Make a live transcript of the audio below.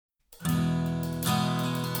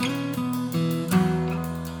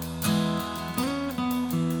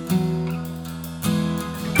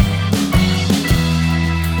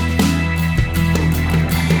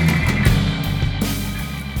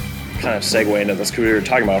of segue into this because we were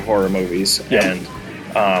talking about horror movies, and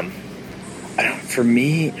for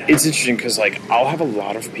me, it's interesting because like I'll have a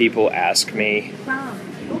lot of people ask me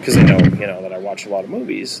because they know that I watch a lot of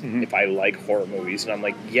movies. If I like horror movies, and I'm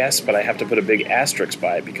like, yes, but I have to put a big asterisk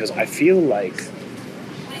by it because I feel like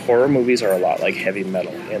horror movies are a lot like heavy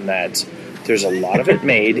metal in that there's a lot of it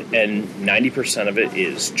made and 90% of it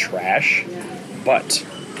is trash, but.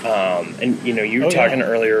 And you were talking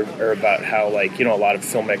earlier about how a lot of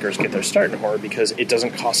filmmakers get their start in horror because it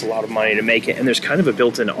doesn't cost a lot of money to make it, and there's kind of a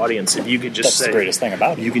built-in audience. If you could just That's the greatest thing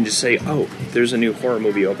about it. You can just say, "Oh, there's a new horror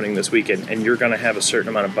movie opening this weekend," and you're going to have a certain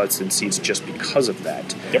amount of butts in seats just because of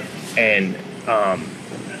that. Yep. And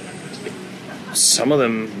some of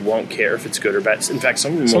them won't care if it's good or bad. In fact,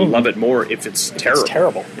 some of them will love it more if it's terrible. It's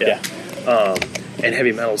terrible. Yeah. And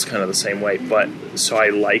heavy metal is kind of the same way. But so I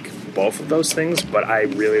like both of those things, but I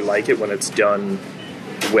really like it when it's done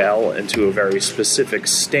well and to a very specific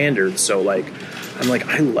standard. So I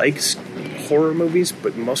like horror movies,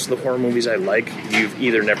 but most of the horror movies I like you've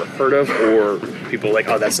either never heard of or people are like,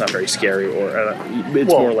 oh, that's not very scary, or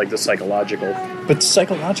it's more like the psychological. But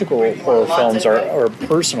psychological horror films are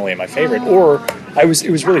personally my favorite. Or it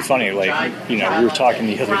was really funny. We were talking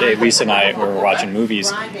the other day. Lisa and I were watching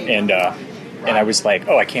movies, and I was like,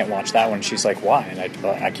 oh, I can't watch that one. She's like, why? And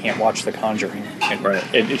I can't watch The Conjuring.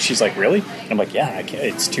 And she's like, really? And I'm like, yeah, I can't.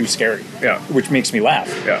 It's too scary. Yeah. Which makes me laugh.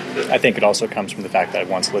 Yeah. I think it also comes from the fact that I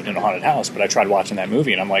once lived in a haunted house, but I tried watching that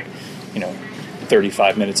movie, and I'm like,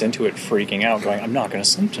 35 minutes into it, freaking out, going, I'm not going to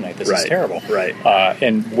sleep tonight. This is terrible. Right.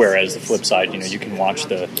 And whereas the flip side, you can watch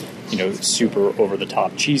the, super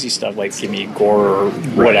over-the-top cheesy stuff, like give me gore or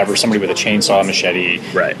whatever, somebody with a chainsaw, machete,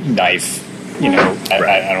 knife,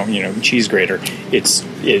 I don't, cheese grater. Hey,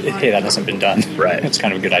 that hasn't been done. Right. It's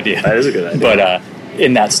kind of a good idea. That is a good idea. But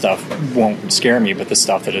in that stuff won't scare me, but the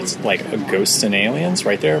stuff that it's like ghosts and aliens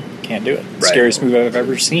right there, can't do it. Right. Scariest movie I've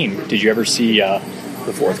ever seen. Did you ever see...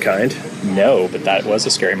 The Fourth Kind? No, but that was a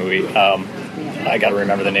scary movie. I got to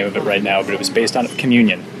remember the name of it right now, but it was based on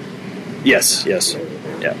Communion. Yes. Yeah.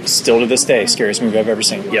 Still to this day, scariest movie I've ever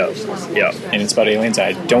seen. Yeah. And it's about aliens.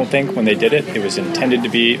 I don't think when they did it, it was intended to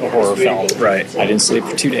be a horror film. Right. I didn't sleep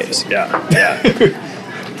for 2 days. Yeah.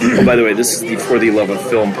 Oh, by the way, this is the For the Love of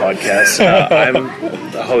Film podcast. I'm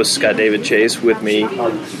the host, Scott David Chase. With me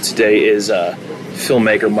today is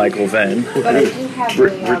filmmaker Michael Venn.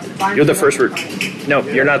 You're the first... No,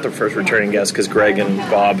 you're not the first returning guest because Greg and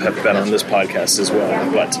Bob have been on this podcast as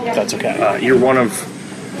well. But that's okay. You're one of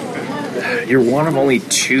only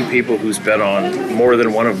 2 people who's been on more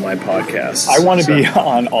than one of my podcasts. I want to be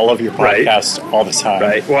on all of your podcasts all the time.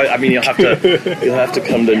 Right. Well, I mean, you'll have to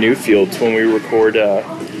come to Newfields when we record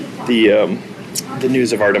the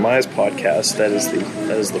News of Our Demise podcast. That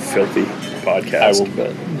is the filthy podcast. I will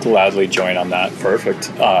gladly join on that.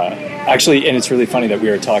 Perfect. Actually, and it's really funny that we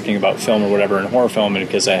were talking about film or whatever and horror film, and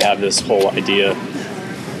because I have this whole idea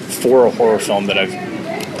for a horror film that a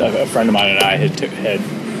friend of mine and I had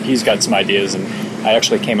he's got some ideas, and I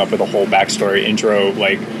actually came up with a whole backstory intro,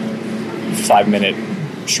 5-minute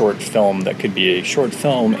short film that could be a short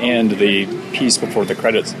film and the piece before the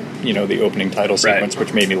credits, the opening title sequence,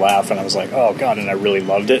 which made me laugh, and I was like, oh god, and I really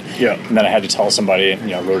loved it. Yeah. And then I had to tell somebody,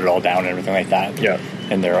 wrote it all down and everything like that. Yeah.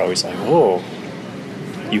 And they're always like, whoa,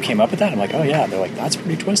 you came up with that? I'm like, oh yeah. They're like, that's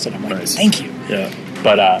pretty twisted. I'm like, nice. Thank you. Yeah.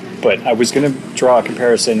 But I was going to draw a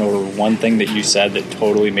comparison over one thing that you said that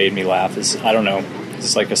totally made me laugh is, I don't know,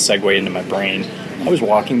 it's like a segue into my brain. I was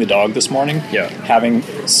walking the dog this morning, having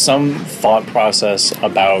some thought process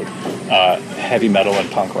about heavy metal and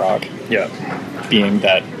punk rock. Yeah. Being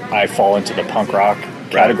that I fall into the punk rock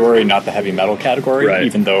category, not the heavy metal category,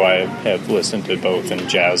 even though I have listened to both and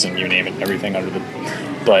jazz and you name it and everything under the...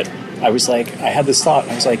 But I was like, I had this thought.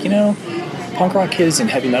 I was like, punk rock kids and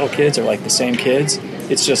heavy metal kids are like the same kids.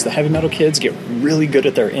 It's just the heavy metal kids get really good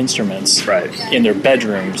at their instruments in their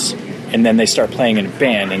bedrooms, and then they start playing in a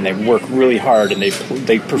band, and they work really hard, and they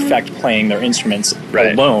perfect playing their instruments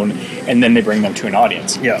alone, and then they bring them to an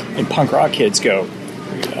audience. Yeah. And punk rock kids go,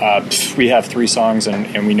 we have 3 songs,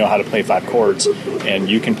 and we know how to play 5 chords, and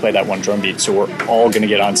you can play that one drum beat, so we're all going to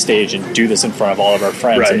get on stage and do this in front of all of our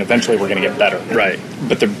friends, and eventually we're going to get better. Right.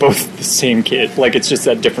 But they're both the same kid. It's just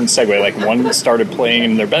that different segue. One started playing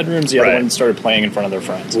in their bedrooms, the other one started playing in front of their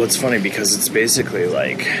friends. Well, it's funny because it's basically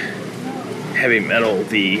like heavy metal,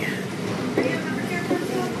 the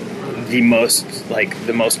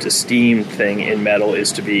most esteemed thing in metal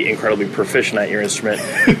is to be incredibly proficient at your instrument,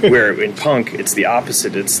 where in punk it's the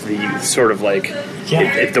opposite. It's the sort of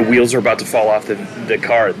if the wheels are about to fall off the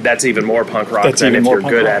car, that's even more punk rock than if you're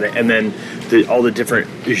good at it. And then all the different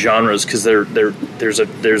genres, because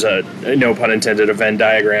there's a no pun intended, a Venn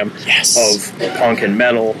diagram of punk and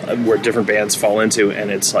metal where different bands fall into,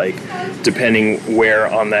 and it's like depending where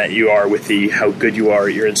on that you are with how good you are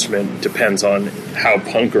at your instrument depends on how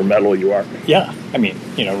punk or metal you are. Yeah, I mean,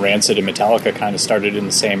 Rancid and Metallica kind of started in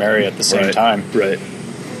the same area at the same time. Right.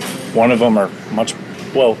 One of them are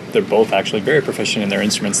they're both actually very proficient in their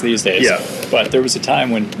instruments these days. Yeah. But there was a time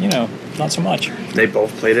when, not so much. They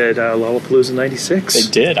both played at Lollapalooza '96.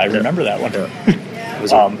 They did. I remember that one. Yeah.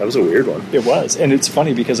 That was a weird one. It was. And it's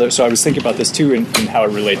funny because I was thinking about this too and how it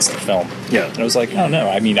relates to film. Yeah. And I was like, oh no.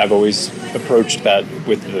 I mean, I've always approached that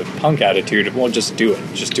with the punk attitude of, well, just do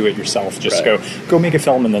it. Just do it yourself. Just go make a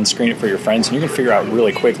film and then screen it for your friends, and you can figure out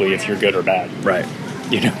really quickly if you're good or bad. Right.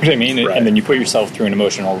 You know what I mean? Right. And then you put yourself through an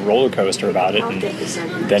emotional roller coaster about it, and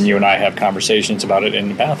then you and I have conversations about it in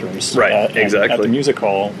the bathrooms. Right, exactly. At the music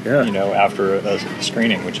hall, yeah. After a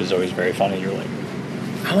screening, which is always very funny. You're like...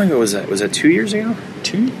 How long ago was that? Was that 2 years ago?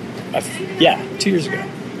 2 years ago.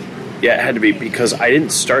 Yeah, it had to be, because I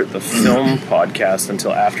didn't start the film podcast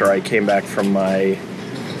until after I came back from my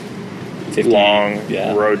long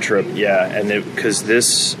road trip. Yeah, and because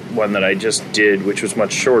this one that I just did, which was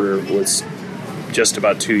much shorter, was just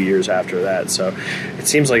about 2 years after that. So it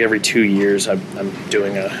seems like every 2 years I'm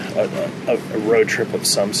doing a road trip of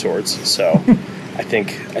some sorts. So I think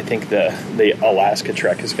the Alaska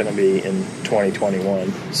trek is going to be in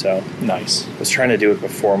 2021. So nice. I was trying to do it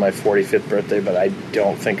before my 45th birthday, but I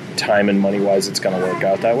don't think time and money wise it's going to work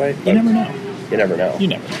out that way. You never know. You never know. You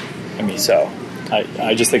never know. I mean, so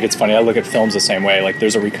I just think it's funny. I look at films the same way. Like,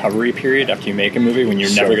 there's a recovery period after you make a movie when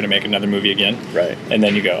you're never going to make another movie again. Right. And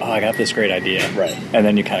then you go, oh, I got this great idea. Right. And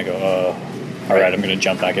then you kind of go, oh, all right, I'm going to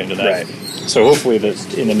jump back into that. Right. So hopefully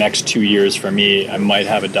in the next 2 years for me, I might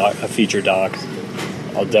have a feature doc.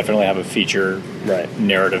 I'll definitely have a feature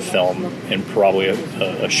narrative film and probably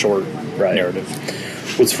a short narrative.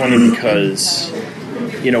 Well, it's funny because,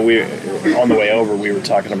 we on the way over, we were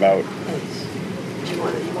talking about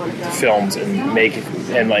films and making,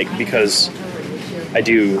 and because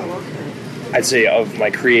I'd say of my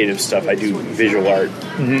creative stuff, I do visual art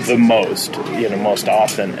the most, most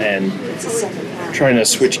often, and trying to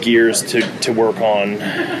switch gears to work on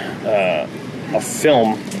a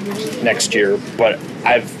film next year, but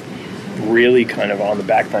I've really kind of on the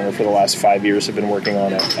back burner for the last 5 years have been working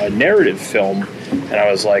on a narrative film, and I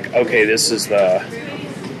was like, okay, this is the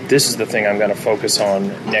thing I'm going to focus on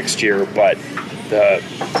next year, but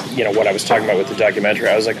what I was talking about with the documentary,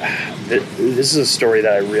 I was like, this is a story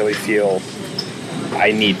that I really feel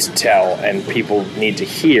I need to tell and people need to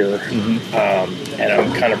hear, and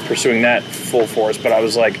I'm kind of pursuing that full force, but I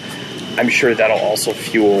was like, I'm sure that'll also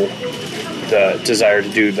fuel the desire to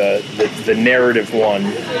do the narrative one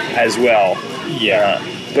as well. Yeah.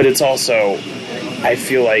 But it's also, I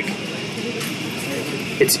feel like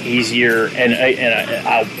it's easier, and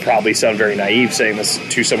I'll probably sound very naive saying this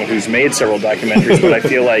to someone who's made several documentaries, but I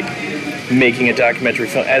feel like making a documentary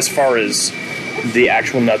film, as far as the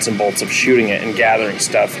actual nuts and bolts of shooting it and gathering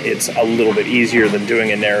stuff, it's a little bit easier than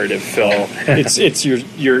doing a narrative film. it's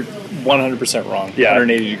you're 100% wrong. Yeah.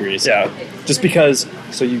 180 degrees. Yeah. Just because,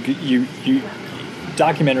 so you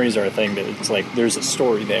documentaries are a thing that it's like there's a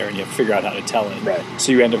story there and you have to figure out how to tell it. Right.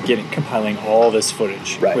 So you end up compiling all this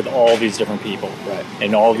footage with all these different people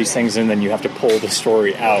and all these things, and then you have to pull the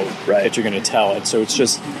story out that you're going to tell. And so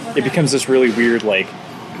it becomes this really weird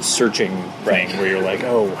searching thing where you're like,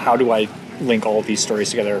 oh, how do I link all of these stories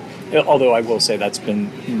together? Although I will say that's been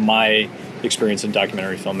my experience in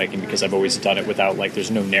documentary filmmaking, because I've always done it without there's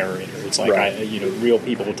no narrator. It's like real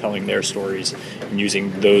people telling their stories and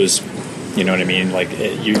using those. You know what I mean?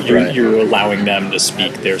 You're allowing them to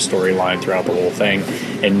speak their storyline throughout the whole thing,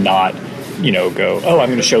 and not go, oh, I'm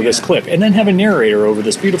going to show this clip, and then have a narrator over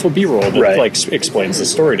this beautiful B-roll that explains the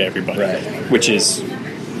story to everybody, which is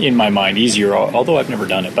in my mind easier. Although I've never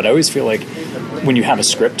done it, but I always feel like when you have a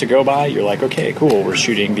script to go by, you're like, okay, cool, we're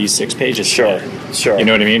shooting these 6 pages today. Sure. You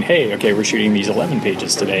know what I mean? Hey, okay, we're shooting these 11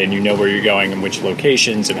 pages today, and you know where you're going and which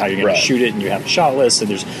locations and how you're going to shoot it, and you have a shot list, and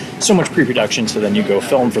there's so much pre-production, so then you go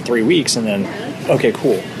film for 3 weeks, and then, okay,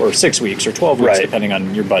 cool, or 6 weeks or 12 weeks, depending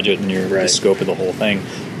on your budget and the scope of the whole thing.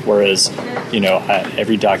 Whereas,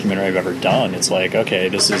 every documentary I've ever done, it's like, okay,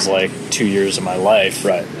 this is 2 years of my life.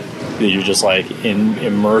 That you're just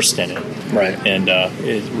immersed in it. Right. And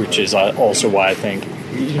which is also why I think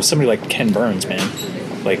somebody like Ken Burns, man,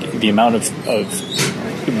 the amount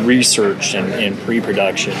of research and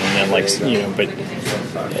pre-production, and then but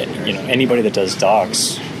anybody that does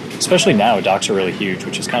docs, especially now, docs are really huge,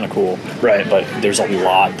 which is kind of cool. Right. But there's a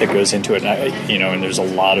lot that goes into it, and and there's a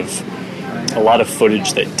lot of a lot of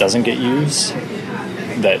footage that doesn't get used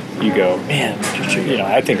that you go, man,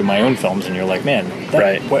 I think of my own films and you're like, man,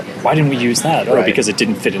 why didn't we use that? Oh, because it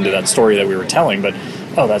didn't fit into that story that we were telling, but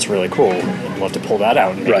that's really cool. I'd love to pull that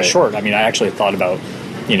out and make it short. I mean, I actually thought about,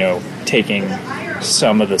 taking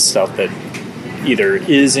some of the stuff that either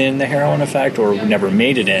is in The Heroin Effect or never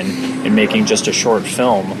made it in and making just a short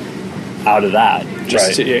film out of that.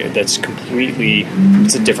 That's completely,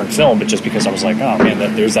 it's a different film, but just because I was like, oh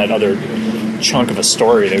man, there's that other chunk of a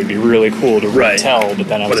story that would be really cool to retell, but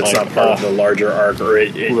then I was like, but it's not part of the larger arc, or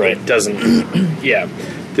it doesn't. Yeah,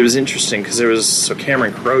 it was interesting because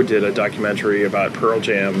Cameron Crowe did a documentary about Pearl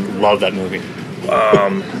Jam. Love that movie.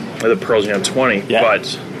 The Pearl Jam 20,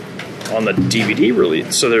 but on the DVD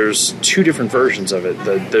release, so there's two different versions of it.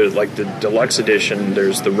 The deluxe edition,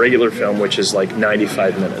 there's the regular film, which is like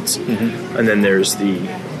 95 minutes, and then there's the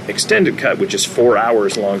extended cut, which is 4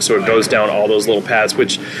 hours long, so it goes down all those little paths,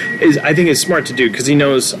 which I think is smart to do because he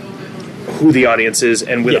knows who the audience is,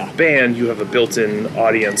 and with a band you have a built-in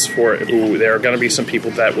audience for it. Who there are going to be some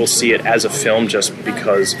people that will see it as a film just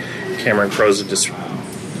because Cameron Crowe's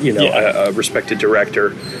a respected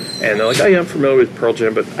director, and they're like, oh yeah, I'm familiar with Pearl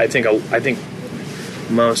Jam, but I think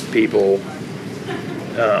most people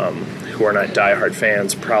who are not diehard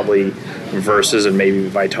fans probably Versus and maybe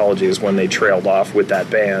Vitalogy is when they trailed off with that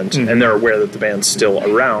band, and they're aware that the band's still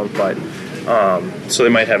around, but so they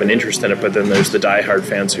might have an interest in it. But then there's the diehard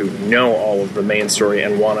fans who know all of the main story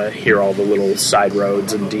and want to hear all the little side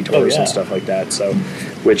roads and detours and stuff like that. So,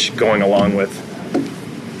 which going along with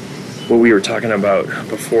what we were talking about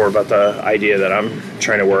before about the idea that I'm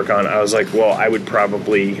trying to work on, I was like, well, I would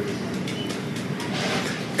probably,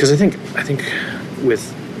 because I think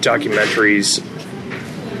with documentaries,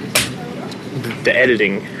 the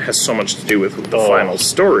editing has so much to do with the final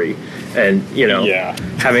story, and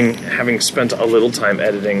having spent a little time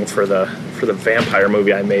editing for the vampire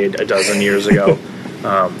movie I made a dozen years ago,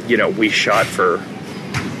 we shot for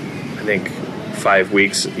I think 5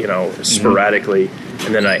 weeks, sporadically,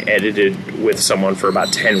 and then I edited with someone for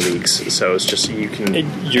about 10 weeks. So it's just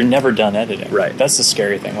you're never done editing. Right. That's the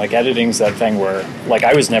scary thing. Like, editing's that thing where, like,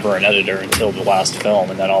 I was never an editor until the last film,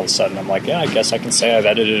 and then all of a sudden I'm like, yeah, I guess I can say I've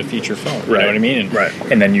edited a feature film. You know what I mean?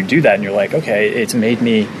 And then you do that, and you're like, okay, it's made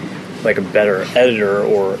me like a better editor,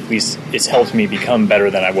 or at least it's helped me become better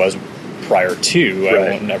than I was prior to. I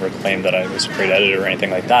won't never claim that I was a great editor or anything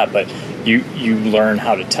like that, but you learn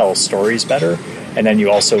how to tell stories better, and then you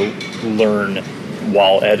also learn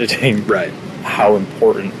while editing how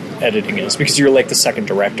important editing is, because you're like the second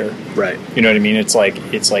director. Right. You know what I mean? It's like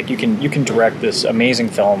you can direct this amazing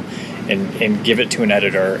film and give it to an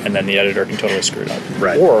editor, and then the editor can totally screw it up.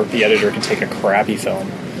 Right. Or the editor can take a crappy film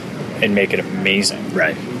and make it amazing.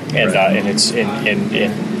 Right. And and it's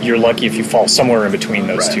and you're lucky if you fall somewhere in between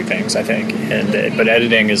those two things, I think. And but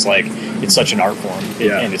editing is like, it's such an art form,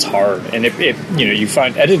 and it's hard. And if you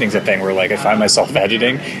find editing's a thing where, like, I find myself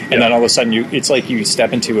editing, and then all of a sudden it's like you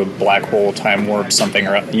step into a black hole, time warp, something,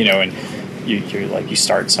 or and you're like, you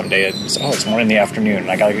start someday at it's 1 in the afternoon,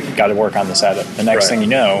 and I got to work on this edit. The next thing you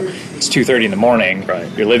know, it's 2:30 in the morning.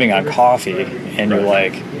 Right. You're living on coffee, and you're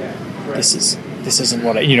like, this isn't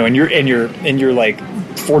what I and you're like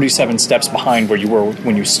 47 steps behind where you were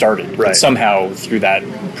when you started. Right. But somehow through that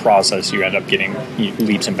process you end up getting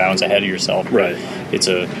leaps and bounds ahead of yourself. Right.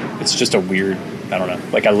 It's just a weird, I don't know.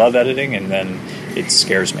 Like, I love editing, and then it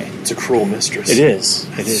scares me. It's a cruel mistress. It is.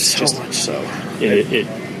 It is so just much so.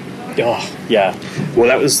 Yeah. Well,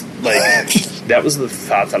 that was the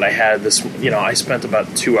thought that I had this. I spent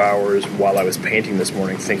about 2 hours while I was painting this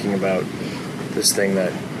morning thinking about this thing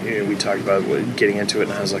that we talked about, getting into it,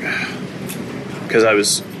 and I was like,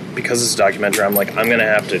 because it's a documentary, I'm like, I'm gonna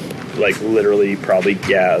have to, like, literally probably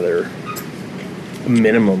gather a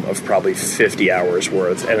minimum of probably 50 hours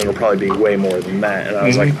worth, and it'll probably be way more than that. And I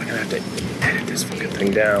was like, I'm gonna have to edit this fucking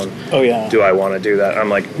thing down. Oh yeah. Do I want to do that? I'm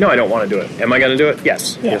like, no, I don't want to do it. Am I gonna do it?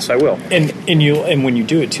 Yes. Yeah. Yes, I will. And when you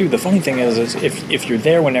do it too, the funny thing is if you're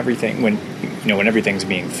there when everything's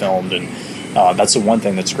being filmed, and that's the one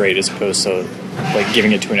thing that's great, as opposed to like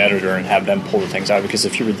giving it to an editor and have them pull the things out. Because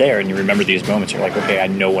if you were there and you remember these moments, you're like, okay, I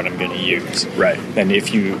know what I'm going to use. Right. And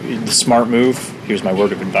the smart move, here's my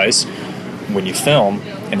word of advice, when you film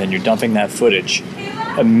and then you're dumping that footage,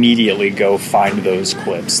 immediately go find those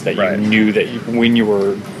clips that you knew that when you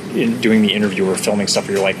were doing the interview or filming stuff,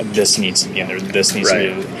 you're like, this needs to be in there, this needs to be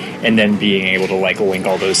in there. And then being able to, like, link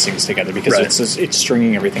all those things together, because it's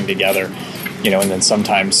stringing everything together. And then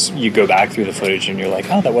sometimes you go back through the footage and you're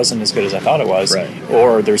like, oh, that wasn't as good as I thought it was. Right.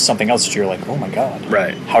 Or there's something else that you're like, oh my God.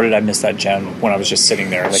 Right. How did I miss that gem when I was just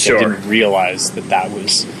sitting there? Like, I didn't realize that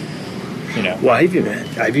was You know. Well, I've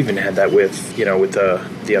even had that with with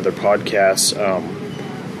the other podcasts.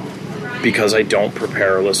 Because I don't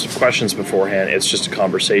prepare a list of questions beforehand, it's just a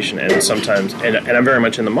conversation. And sometimes, and I'm very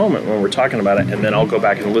much in the moment when we're talking about it, and then I'll go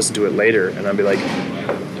back and listen to it later, and I'll be like,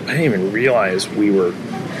 I didn't even realize we were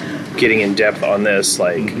getting in depth on this.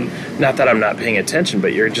 Like, not that I'm not paying attention,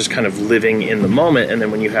 but you're just kind of living in the moment. And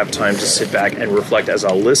then when you have time to sit back and reflect as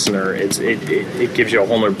a listener, it gives you a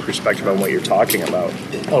whole new perspective on what you're talking about.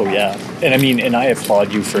 Oh, yeah. And I mean, and I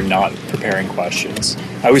applaud you for not preparing questions.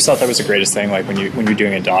 I always thought that was the greatest thing, like when you're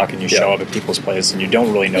doing a doc and you show up at people's place and you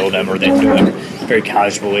don't really know them, or they know them very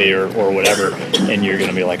casually or whatever, and you're going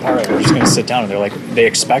to be like, all right, we're just going to sit down. And they're like, they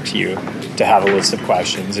expect you to have a list of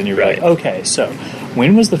questions, and you're like, okay, so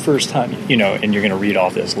when was the first time, and you're going to read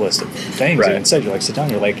off this list of things, and instead you're like, sit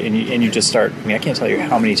down, you're like, and you just start, I mean, I can't tell you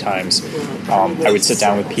how many times I would sit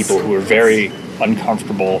down with people who were very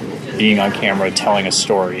uncomfortable being on camera, telling a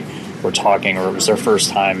story, or talking, or it was their first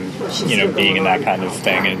time, being in that kind of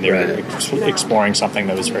thing, and they were exploring something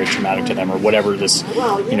that was very traumatic to them, or whatever this,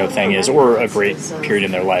 thing is, or a great period in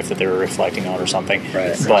their life that they were reflecting on or something.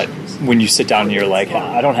 Right. But when you sit down and you're like,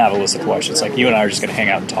 I don't have a list of questions, like you and I are just going to hang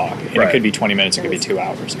out and talk, and it could be 20 minutes, it could be 2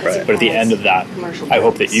 hours. Right. But at the end of that, I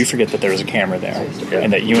hope that you forget that there's a camera there,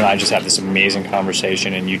 and that you and I just have this amazing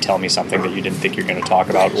conversation, and you tell me something that you didn't think you're going to talk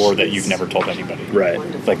about, or that you've never told anybody. Right.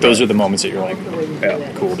 Like those are the moments that you're like,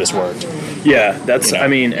 cool, this worked. Yeah, that's, I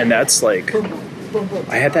mean, and that's like,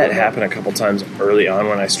 I had that happen a couple times early on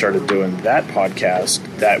when I started doing that podcast.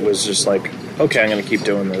 That was just like, okay, I'm going to keep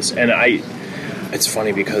doing this. And it's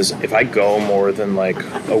funny because if I go more than like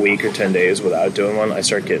a week or 10 days without doing one, I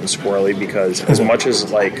start getting squirrely, because as much as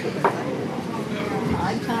like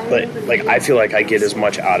I feel like I get as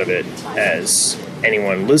much out of it as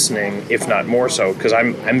anyone listening, if not more so, because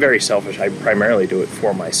I'm very selfish. I primarily do it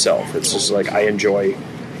for myself. It's just like I enjoy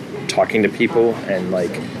talking to people, and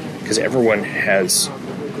like, because everyone has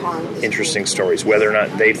interesting stories, whether or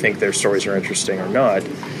not they think their stories are interesting or not.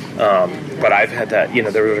 But I've had that,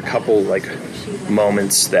 there were a couple like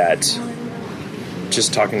moments that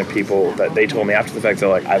just talking to people that they told me after the fact, they're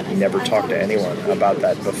like, I've never talked to anyone about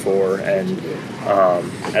that before. And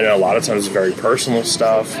a lot of times it's very personal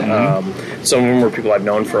stuff. Some of them were people I've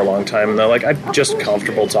known for a long time, and they're like, I'm just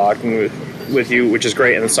comfortable talking with you, which is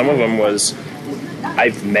great. And some of them was,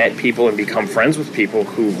 I've met people and become friends with people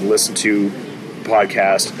who listen to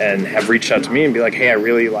podcasts and have reached out to me and be like, hey, I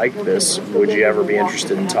really like this. Would you ever be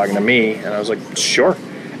interested in talking to me? And I was like, sure.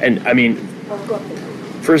 And I mean,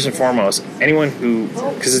 first and foremost, anyone who,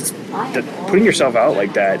 because putting yourself out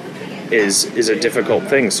like that is a difficult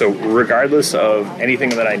thing. So regardless of anything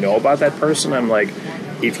that I know about that person, I'm like,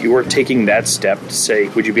 if you were taking that step to say,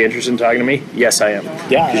 would you be interested in talking to me? Yes, I am.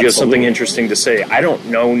 Yeah, because you have something interesting to say. I don't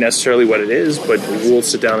know necessarily what it is, but we'll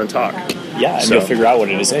sit down and talk. Yeah, and you'll figure out what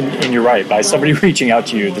it is. And you're right. By somebody reaching out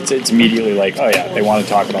to you, it's immediately like, oh, yeah, they want to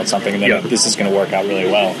talk about something, and then this is going to work out really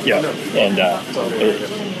well. Yeah. And,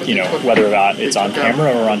 whether or not it's on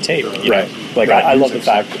camera or on tape. Right. Like, I love the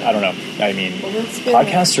fact, I don't know, I mean,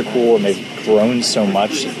 podcasts are cool, and they've grown so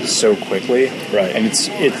much so quickly. Right. And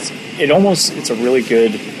it's a really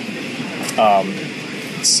good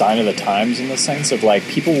sign of the times, in the sense of like,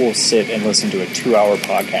 people will sit and listen to a 2-hour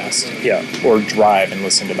podcast, or drive and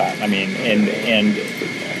listen to that. I mean, and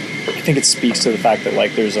I think it speaks to the fact that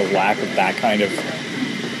like there's a lack of that kind of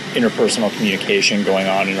interpersonal communication going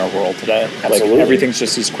on in our world today. Absolutely. Like, everything's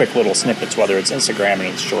just these quick little snippets, whether it's Instagram and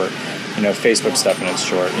it's short, Facebook stuff and it's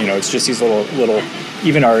short. It's just these little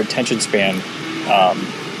even our attention span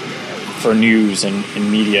for news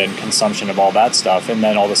and media and consumption of all that stuff. And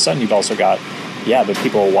then all of a sudden you've also got, the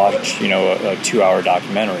people will watch, a 2-hour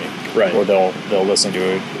documentary. Right. Or they'll listen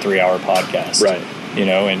to a 3-hour podcast. Right.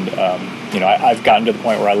 I've gotten to the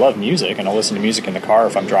point where I love music, and I'll listen to music in the car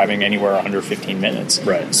if I'm driving anywhere under 15 minutes.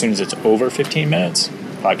 Right. As soon as it's over 15 minutes,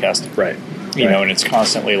 podcast. Right. And it's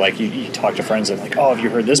constantly like you talk to friends and like, oh, have you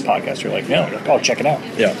heard this podcast? You're like, no. You're like, oh, check it out.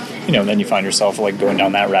 Yeah. And then you find yourself like going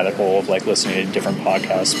down that rabbit hole of like listening to different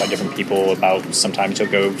podcasts by different people about, sometimes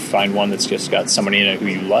you'll go find one that's just got somebody in it who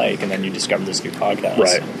you like, and then you discover this new podcast.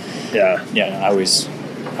 Right. Yeah. Yeah. I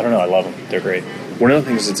don't know. I love them. They're great. One of the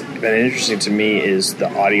things that's been interesting to me is the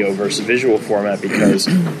audio versus visual format, because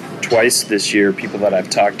twice this year, people that I've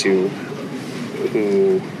talked to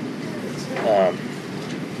who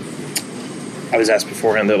I was asked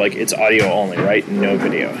beforehand, they're like, it's audio only, right? No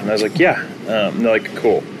video. And I was like, yeah. And they're like,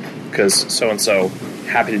 cool, because so-and-so,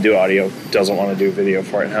 happy to do audio, doesn't want to do video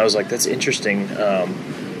for it. And I was like, that's interesting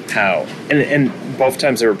how. And both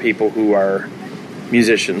times there were people who are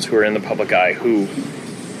musicians who are in the public eye who,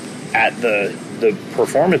 at the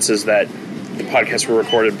performances that the podcasts were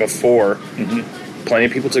recorded before, plenty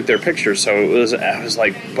of people took their pictures. So I was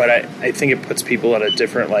like, but I think it puts people at a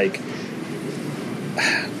different, like,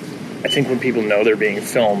 I think when people know they're being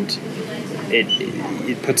filmed,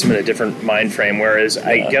 it puts them in a different mind frame. Whereas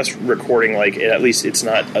I guess recording, like, at least it's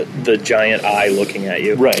not the giant eye looking at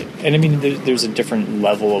you. Right. And I mean, there's a different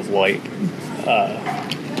level of, like,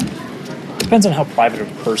 depends on how private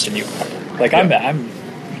of a person you are. Like, I'm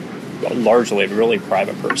largely a really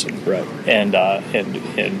private person. Right. And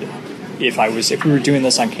if we were doing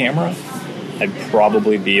this on camera, I'd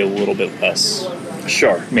probably be a little bit less.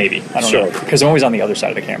 Sure. Maybe. I don't know. Because I'm always on the other side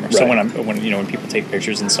of the camera. Right. So when people take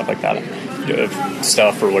pictures and stuff like that, of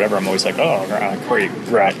stuff or whatever, I'm always like, oh, great.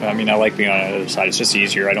 Right. I mean, I like being on the other side. It's just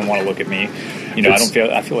easier. I don't want to look at me.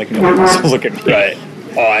 I feel like no one wants to look at me. Right.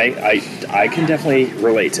 Oh, I can definitely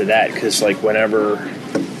relate to that, because, like, whenever,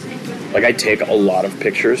 like, I take a lot of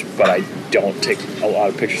pictures, but I don't take a lot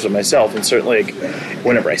of pictures of myself. And certainly, like,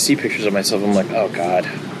 whenever I see pictures of myself, I'm like, oh, God.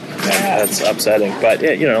 That's upsetting, but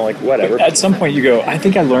like, whatever. At some point you go, I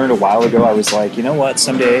think I learned a while ago, I was like, you know what,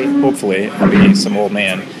 someday, hopefully, I'll be some old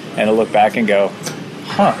man, and I'll look back and go,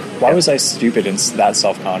 why was I stupid and that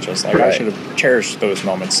self-conscious? Like, I should have cherished those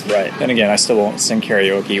moments. Right. Then again, I still won't sing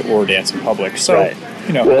karaoke or dance in public, so,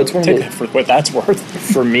 it's take that for what that's worth.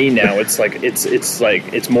 For me now,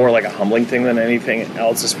 it's more like a humbling thing than anything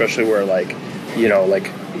else, especially where, like,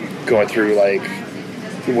 like, going through, like,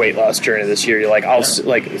 weight loss journey this year, you're like,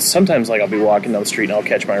 sometimes, like, I'll be walking down the street and I'll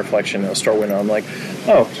catch my reflection in a store window. I'm like,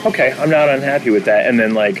 oh, okay, I'm not unhappy with that. And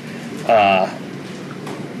then, like,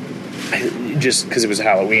 just because it was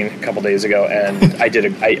Halloween a couple days ago, and I did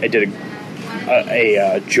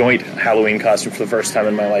a joint Halloween costume for the first time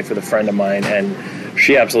in my life with a friend of mine, and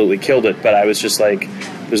she absolutely killed it. But I was just like,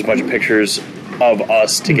 there's a bunch of pictures of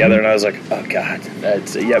us together, and I was like, oh, God,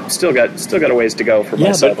 that's still got a ways to go for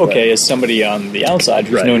myself. But okay, as somebody on the outside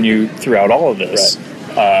who's known you throughout all of this,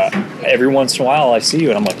 every once in a while I see you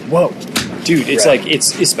and I'm like, whoa, dude, it's like,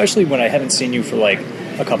 it's especially when I haven't seen you for, like,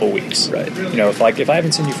 a couple weeks. Right. If I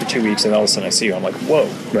haven't seen you for 2 weeks and all of a sudden I see you, I'm like, whoa.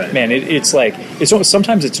 Right. Man, it's like,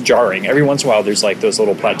 sometimes it's jarring. Every once in a while there's, like, those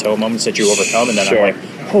little plateau moments that you overcome, and then I'm like,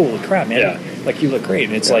 holy crap, man. Yeah. Like, you look great.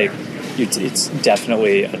 And it's like, it's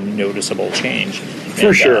definitely a noticeable change.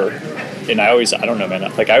 For sure. And I don't know, man.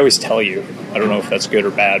 Like, I always tell you, I don't know if that's good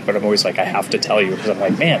or bad, but I'm always like, I have to tell you, because I'm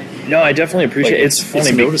like, man. No, I definitely appreciate it. It's funny.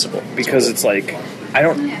 It's noticeable. Because it's like,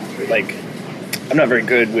 I'm not very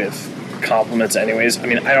good with compliments anyways. I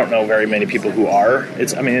mean, I don't know very many people who are.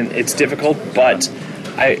 It's difficult, but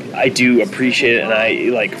I do appreciate it, and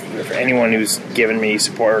I, like, for anyone who's given me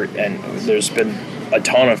support, and there's been a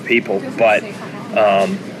ton of people, but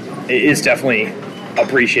it is definitely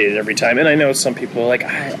appreciated every time. And I know some people are like,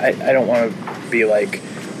 I don't want to be, like,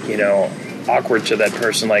 awkward to that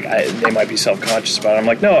person, like, they might be self-conscious about it. I'm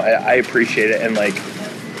like, no, I appreciate it, and, like,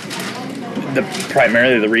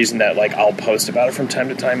 primarily the reason that, like, I'll post about it from time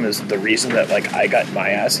to time is the reason that, like, I got my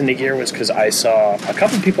ass into gear was because I saw a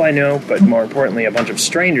couple of people I know, but more importantly, a bunch of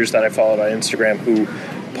strangers that I followed on Instagram who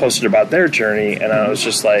posted about their journey, and I was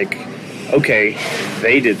just like, okay,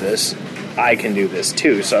 they did this, I can do this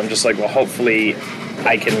too. So I'm just like, well, hopefully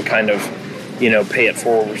I can kind of, pay it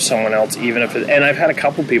forward with someone else, even if and I've had a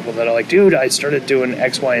couple people that are like, dude, I started doing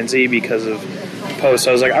X, Y, and Z because of posts.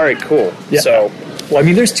 So I was like, all right, cool. Yeah. So, well, I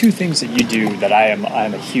mean, there's two things that you do that I'm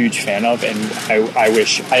a huge fan of, and I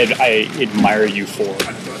wish I admire you for.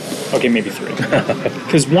 Okay, maybe three.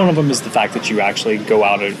 Because one of them is the fact that you actually go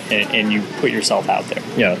out and you put yourself out there.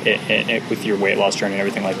 Yeah. And with your weight loss journey and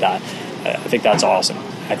everything like that. I think that's awesome.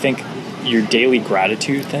 I think your daily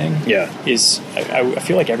gratitude thing is, I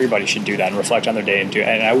feel like everybody should do that and reflect on their day and do it.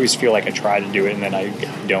 And I always feel like I try to do it and then I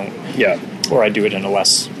don't. Yeah. Or I do it in a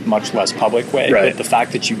much less public way. Right. But the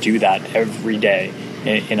fact that you do that every day,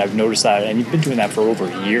 and I've noticed that, and you've been doing that for over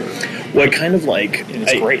a year. Well, kind of like, and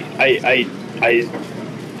it's great.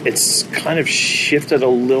 It's kind of shifted a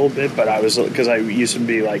little bit, but because I used to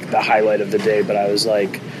be like the highlight of the day, but I was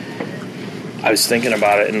thinking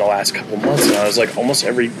about it in the last couple of months, and I was like, almost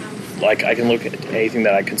every, like, I can look at anything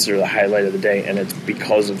that I consider the highlight of the day, and it's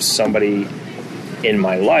because of somebody in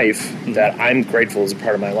my life that I'm grateful is a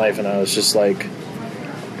part of my life. And I was just like,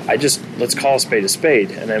 let's call a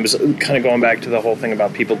spade. And it was kind of going back to the whole thing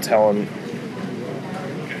about people telling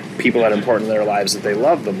people that are important in their lives that they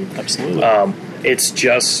love them. Absolutely. It's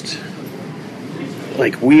just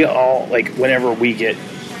like, we all, like, whenever we get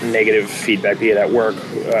negative feedback, be it at work,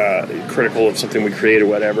 critical of something we create or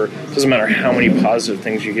whatever, doesn't matter how many positive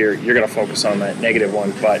things you hear, you're going to focus on that negative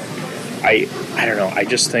one. But I don't know, I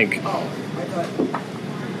just think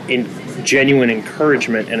in genuine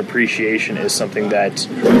encouragement and appreciation is something that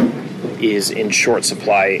is in short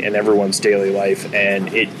supply in everyone's daily life, and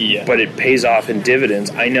but it pays off in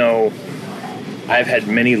dividends. I know I've had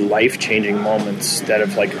many life-changing moments that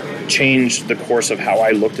have like changed the course of how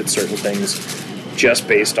I looked at certain things, just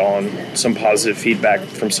based on some positive feedback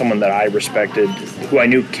from someone that I respected, who I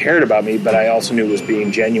knew cared about me, but I also knew was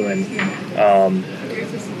being genuine.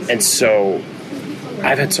 And so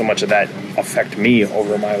I've had so much of that affect me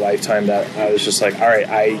over my lifetime that I was just like, all right,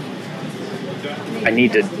 I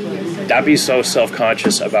need to not be so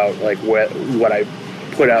self-conscious about like what I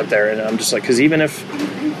put out there. And I'm just like, because even if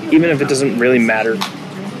it doesn't really matter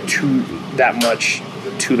that much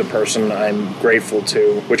to the person I'm grateful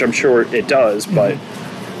to, which I'm sure it does, but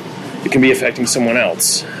it can be affecting someone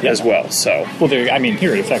else as well. So,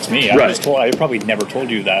 here it affects me. I probably never told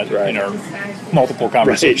you that in our multiple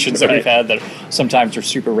conversations that we've had. That sometimes are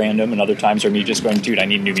super random, and other times are me just going, "Dude, I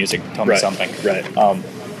need new music. Tell me something."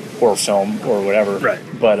 Or film or whatever.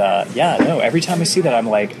 But every time I see that, I'm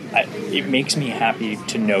like, it makes me happy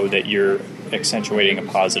to know that you're accentuating a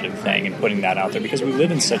positive thing and putting that out there, because we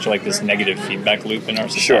live in such like this negative feedback loop in our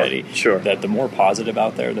society. Sure. That the more positive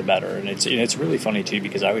out there, the better. And it's really funny too,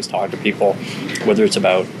 because I always talk to people, whether it's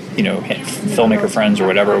about filmmaker friends or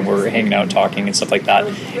whatever, we're hanging out talking and stuff like that.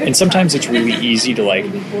 And sometimes it's really easy to like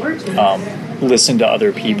listen to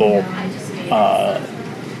other people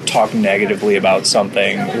talk negatively about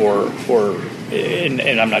something,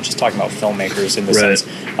 and I'm not just talking about filmmakers in the sense,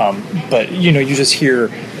 but you just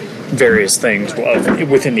hear various things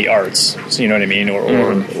within the arts, so you know what I mean,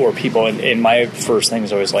 or people, and my first thing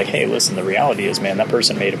is always like, hey, listen, the reality is, man, that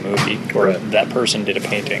person made a movie, or that person did a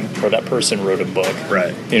painting, or that person wrote a book,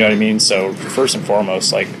 you know what I mean? So first and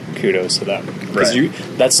foremost, like, kudos to them, because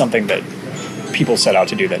that's something that people set out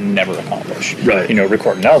to do that never accomplish,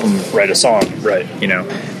 record an album, write a song,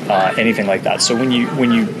 anything like that. So when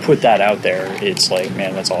you put that out there, it's like,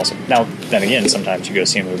 man, that's awesome. Now then again, sometimes you go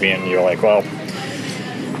see a movie and you're like, well,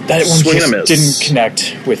 that one just didn't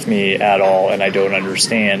connect with me at all, and I don't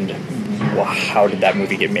understand how did that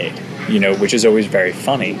movie get made, which is always very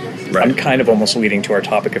funny. I'm kind of almost leading to our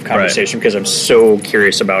topic of conversation because I'm so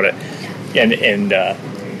curious about it, and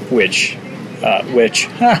which I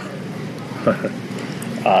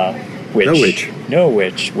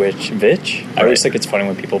always think it's funny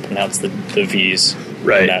when people pronounce the V's.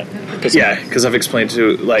 Because I've explained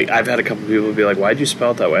to, like, I've had a couple people be like, why'd you spell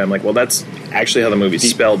it that way? I'm like, well, that's actually how the movie's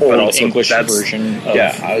spelled, but also English version of...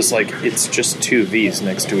 I was like, it's just two V's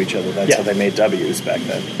next to each other. That's how they made W's back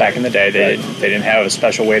then. Back in the day, they didn't have a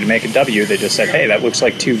special way to make a W. They just said, hey, that looks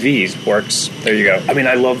like two V's. Works. There you go. I mean,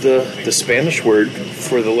 I love the Spanish word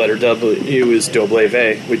for the letter W is doble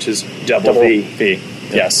V, which is double V.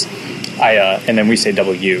 Yes. And then we say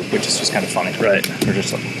W, which is just kind of funny. Right. We're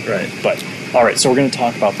just like, But, all right, so we're going to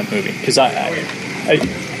talk about the movie, because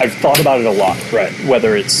I've thought about it a lot.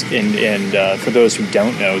 Whether it's for those who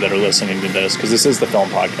don't know that are listening to this, because this is the film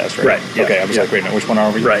podcast, right? Okay, I was like, wait a minute, which one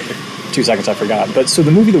are we? 2 seconds, I forgot. But so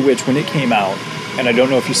the movie The Witch, when it came out, and I don't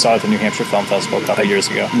know if you saw it at the New Hampshire Film Festival a couple years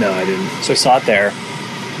ago. No, I didn't. So I saw it there,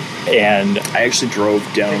 and I actually drove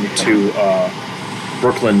down to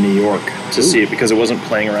Brooklyn, New York to see it, because it wasn't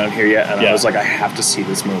playing around here yet, and I was like, I have to see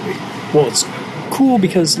this movie. Well, it's cool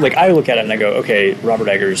because, like, I look at it and I go, okay, Robert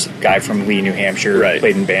Eggers, guy from Lee, New Hampshire,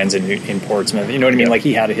 played in bands in Portsmouth, you know what I mean? Like,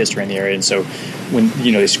 he had a history in the area, and so when,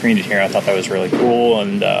 they screened it here, I thought that was really cool,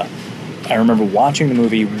 and I remember watching the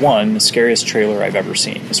movie, the scariest trailer I've ever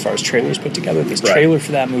seen, as far as trailers put together. This trailer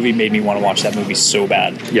for that movie made me want to watch that movie so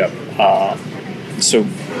bad. So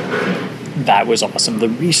that was awesome. The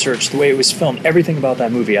research, the way it was filmed, everything about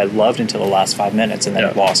that movie I loved until the last 5 minutes, and then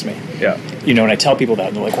it lost me. And I tell people that,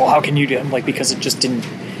 and they're like, well, how can you do it? I'm like, because it just didn't,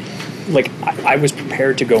 like, I was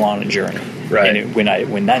prepared to go on a journey. And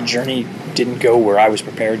when that journey didn't go where I was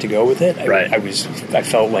prepared to go with it, I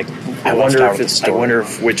felt like I wonder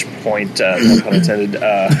if which point, no pun intended,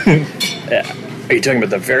 are you talking about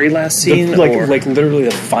the very last scene? Like literally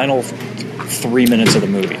the final 3 minutes of the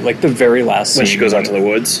movie, like the very last scene. When she goes out to the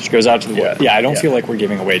woods? She goes out to the woods. Yeah, I don't feel like we're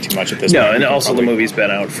giving away too much at this point. No, and also the movie's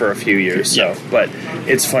been out for a few years, but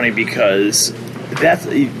it's funny because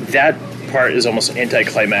that part is almost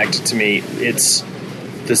anticlimactic to me. It's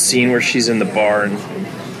the scene where she's in the barn,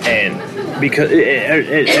 and because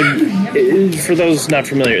for those not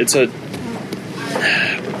familiar,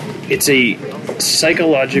 it's a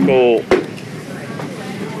psychological,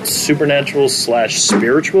 supernatural /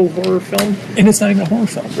 spiritual horror film, and it's not even a horror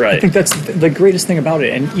film. I think that's the greatest thing about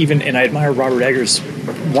it. And I admire Robert Eggers,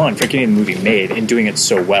 for getting the movie made and doing it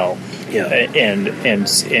so well. Yeah.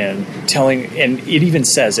 And telling, and it even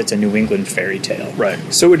says it's a New England fairy tale. Right.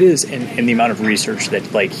 So it is, and the amount of research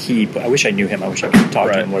that, like, I wish I knew him, I wish I could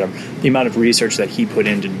talk to him, whatever. The amount of research that he put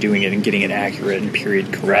into doing it and getting it accurate and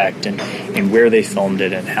period correct, and where they filmed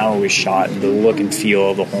it and how it was shot and the look and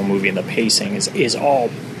feel of the whole movie and the pacing is all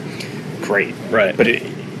great. Right. But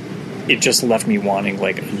it just left me wanting,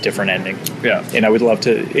 like, a different ending. Yeah. And I would love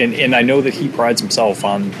to, and I know that he prides himself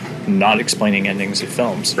on not explaining endings of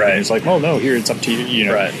films. Right. And he's like, well, no, here, it's up to you, you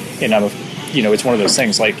know. Right. And it's one of those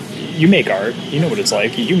things, like, you make art, you know what it's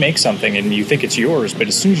like. You make something and you think it's yours, but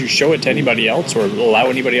as soon as you show it to anybody else or allow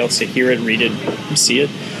anybody else to hear it, read it, see it,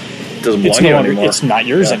 doesn't belong to you anymore. It's not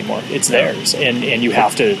yours anymore. It's theirs. And you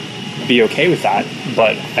have to be okay with that.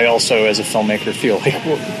 But I also, as a filmmaker, feel like,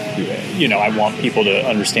 I want people to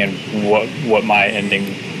understand what my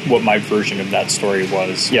ending, what my version of that story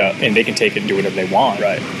was. Yeah. And they can take it and do whatever they want.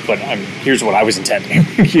 Right. But here's what I was intending,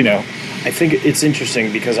 I think it's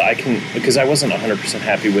interesting because I wasn't 100%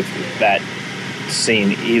 happy with that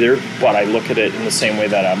scene either, but I look at it in the same way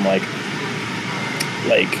that I'm like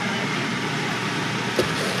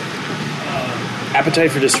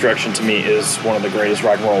Appetite for Destruction to me is one of the greatest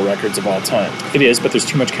rock and roll records of all time. It is, but there's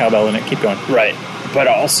too much cowbell in it. Keep going. Right. But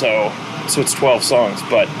also, so it's 12 songs,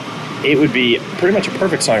 but it would be pretty much a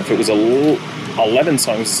perfect song if it was 11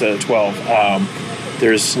 songs instead of 12.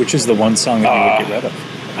 Which is the one song that you would get rid of?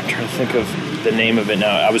 I'm trying to think of the name of it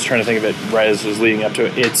now. I was trying to think of it right as it was leading up to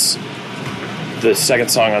it. It's the second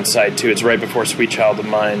song on side 2. It's right before Sweet Child of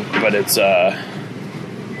Mine, but it's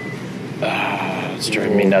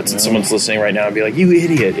driving me nuts. And someone's listening right now and be like, "You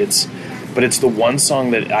idiot!" But it's the one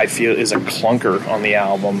song that I feel is a clunker on the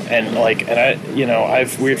album, and I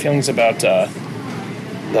have weird feelings about the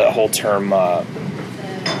whole term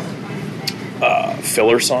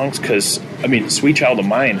filler songs, because Sweet Child of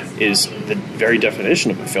Mine is the very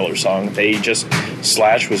definition of a filler song.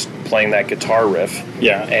 Slash was playing that guitar riff,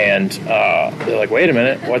 and they're like, wait a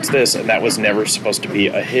minute, what's this? And that was never supposed to be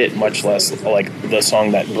a hit, much less like the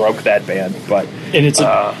song that broke that band. And it's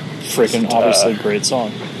a freaking obviously great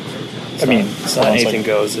song. It's not Anything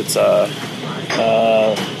Goes. It's the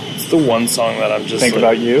one song that I'm just Think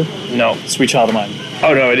About You. No, Sweet Child of Mine.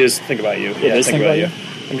 Oh no, it is Think About You. It is Think About You.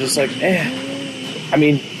 I'm just like,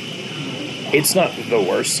 it's not the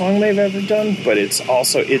worst song they've ever done, but it's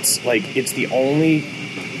the only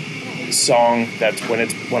song that's when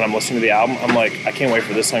I'm listening to the album, I'm like, I can't wait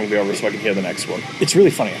for this song to be over so I can hear the next one. It's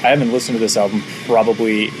really funny. I haven't listened to this album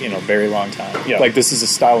probably in a very long time. Yeah. Like, this is a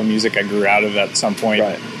style of music I grew out of at some point.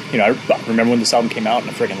 Right. I remember when this album came out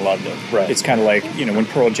and I freaking loved it. Right. It's kind of like, when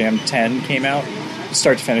Pearl Jam 10 came out,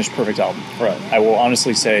 start to finish, perfect album. Right. I will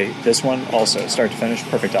honestly say this one also, start to finish,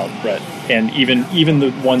 perfect album. Right. And even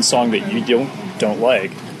the one song that you don't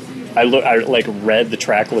like, I read the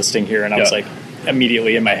track listing here and I was like,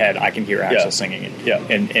 immediately in my head, I can hear Axl singing it. Yeah.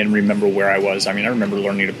 And remember where I was. I remember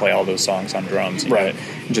learning to play all those songs on drums. Right.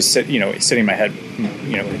 And just sitting in my head,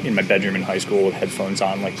 in my bedroom in high school with headphones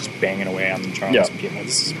on, like just banging away on the drums. Yeah. And being like,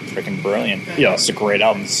 this is freaking brilliant. Yeah. It's a great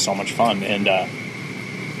album. It's so much fun. And,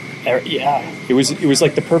 it was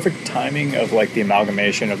like the perfect timing of like the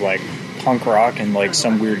amalgamation of like punk rock and like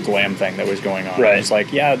some weird glam thing that was going on. Right. It was like,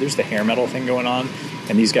 there's the hair metal thing going on,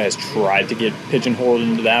 and these guys tried to get pigeonholed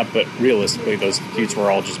into that, but realistically, those dudes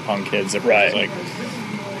were all just punk kids that were just like.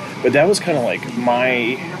 But that was kind of like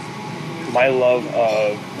my love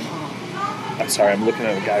of. I'm sorry, I'm looking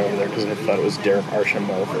at a guy over there because I thought it was Derek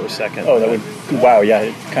Archambault for a second. Oh, wow, yeah,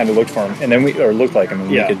 it kind of looked for him. And then we looked like him,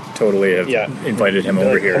 and we could totally have invited him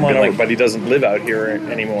over here. Come on over, but he doesn't live out here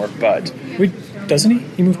anymore, but... Doesn't he?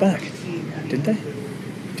 He moved back. Did they?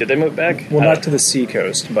 Did they move back? Well, not to the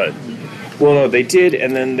seacoast, but... Well, no, they did,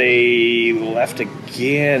 and then they left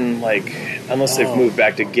again, unless they've moved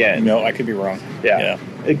back again. No, I could be wrong. Yeah.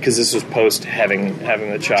 Because this was post having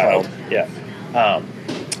the child. Yeah.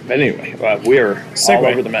 But anyway, we're all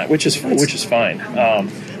over the map, which is fine.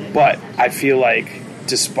 But I feel like,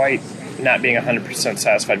 despite not being 100%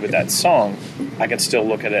 satisfied with that song, I can still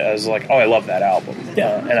look at it as like, oh, I love that album.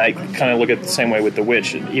 Yeah. And I kind of look at it the same way with The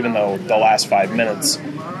Witch, even though the last 5 minutes,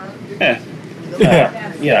 I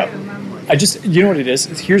just, you know what it is?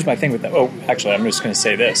 Here's my thing with that. Oh, actually, I'm just going to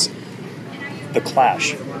say this. The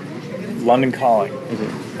Clash, London Calling,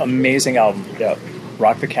 amazing album. Yeah.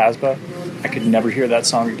 Rock the Casbah. I could never hear that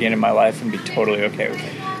song again in my life and be totally okay with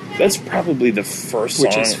it. That's probably the first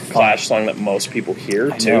Clash song that most people hear,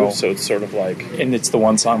 too. So it's sort of like... And it's the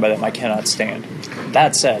one song by them I cannot stand.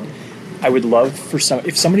 That said, I would love for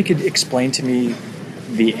if somebody could explain to me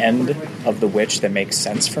the end of The Witch that makes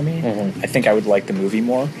sense for me, I think I would like the movie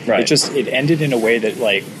more. Right. It ended in a way that,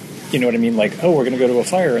 like, you know what I mean? Like, oh, we're going to go to a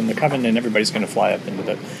fire in the Coven and everybody's going to fly up into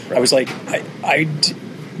the... Right. I was like,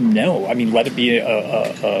 no. I mean, let it be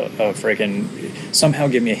a freaking... Somehow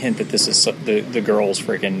give me a hint that this is the girl's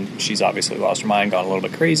freaking... She's obviously lost her mind, gone a little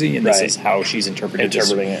bit crazy, and this is how she's interpreting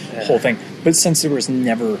it. Whole thing. But since there was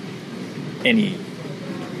never any...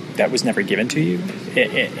 That was never given to you,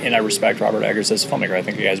 and I respect Robert Eggers as a filmmaker. I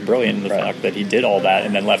think the guy's brilliant in the fact that he did all that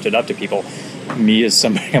and then left it up to people. Me as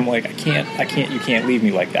somebody, I'm like, you can't leave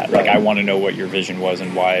me like that. Right. Like, I want to know what your vision was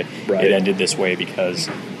and why it ended this way, because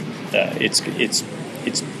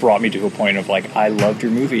it's brought me to a point of like, I loved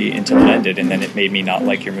your movie until it ended, and then it made me not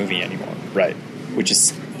like your movie anymore. Right. Which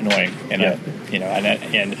is annoying. And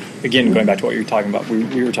and again, going back to what you were talking about,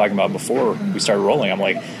 we were talking about before we started rolling. I'm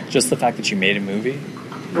like, just the fact that you made a movie.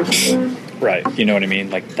 Right. You know what I mean?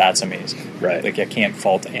 Like, that's amazing. Right. Like, I can't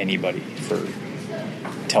fault anybody for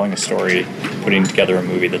telling a story, putting together a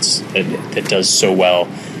movie that does so well,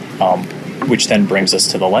 which then brings us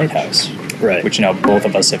to The Lighthouse. Right. Which now both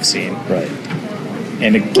of us have seen. Right.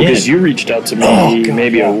 And again... Because you reached out to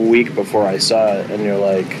me a week before I saw it, and you're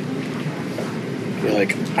like,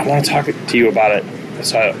 I want to talk to you about it.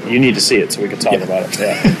 So you need to see it so we can talk about it.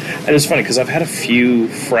 Yeah. And it's funny because I've had a few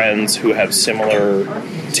friends who have similar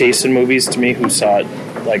taste in movies to me who saw it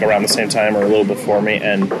like around the same time or a little before me,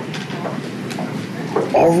 and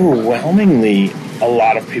overwhelmingly a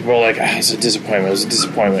lot of people are like, it's a disappointment.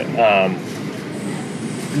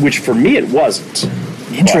 Which for me it wasn't.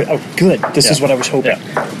 Oh, good. This is what I was hoping.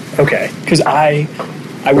 Yeah. Okay. Because I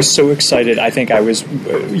was so excited. I think I was,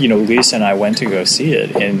 Lisa and I went to go see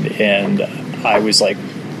it, and I was like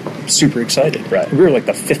super excited. Right. We were like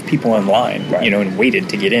the fifth people in line, right. And waited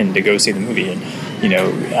to get in to go see the movie, and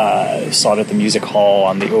saw it at the music hall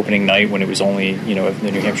on the opening night when it was only at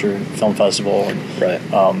the New Hampshire Film Festival,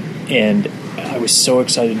 and I was so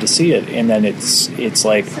excited to see it, and then it's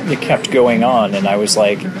like it kept going on, and I was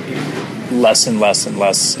like less and less and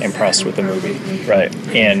less impressed with the movie, right?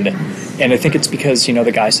 And I think it's because,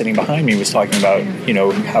 the guy sitting behind me was talking about,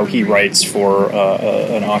 how he writes for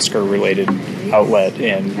an Oscar-related outlet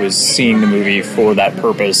and was seeing the movie for that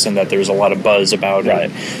purpose, and that there's a lot of buzz about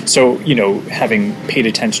it. So, having paid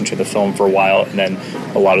attention to the film for a while, and then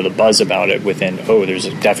a lot of the buzz about it within, there's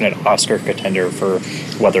a definite Oscar contender for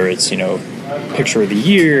whether it's, Picture of the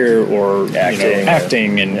Year or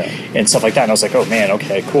acting and stuff like that. And I was like, oh man,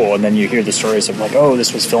 okay, cool. And then you hear the stories of like,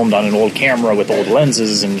 this was filmed on an old camera with old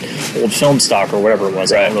lenses and old film stock or whatever it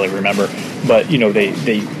was. I don't really remember. But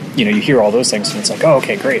they you hear all those things, and it's like,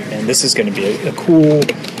 okay, great, and this is going to be a cool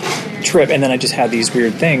trip. And then I just had these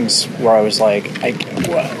weird things where I was like,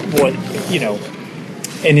 what.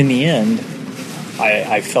 And in the end,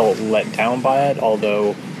 I felt let down by it,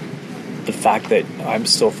 although the fact that I'm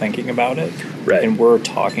still thinking about it, and we're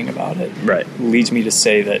talking about it, leads me to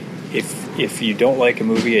say that if you don't like a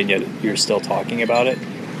movie and yet you're still talking about it,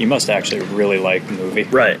 you must actually really like the movie,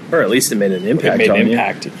 right? Or at least it made an impact. It made an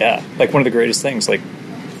impact, yeah. Like, one of the greatest things, like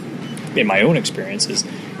in my own experiences,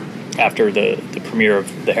 after the premiere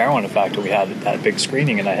of The Heroin Effect, we had that big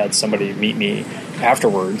screening, and I had somebody meet me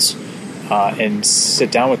afterwards. And sit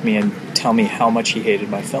down with me and tell me how much he hated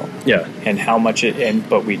my film. Yeah. And how much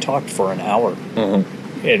but we talked for an hour.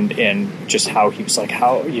 Mm-hmm. And just how he was like,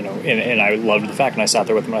 and I loved the fact, and I sat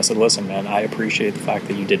there with him and I said, listen, man, I appreciate the fact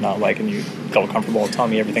that you did not like, and you felt comfortable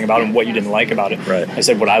telling me everything about it and what you didn't like about it. Right. I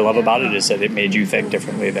said, what I love about it is that it made you think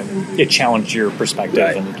differently, it challenged your perspective,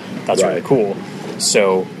 and that's really cool.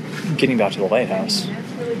 So, getting back to The Lighthouse,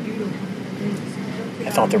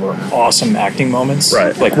 I thought there were awesome acting moments.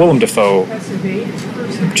 Right. Like, Willem Dafoe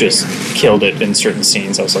just killed it in certain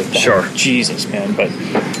scenes. I was like, Jesus, man. But,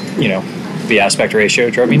 the aspect ratio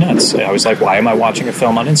drove me nuts. I was like, why am I watching a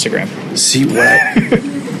film on Instagram? See, what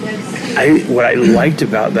I liked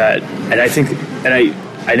about that, and I think, and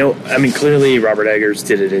I know, I mean, clearly Robert Eggers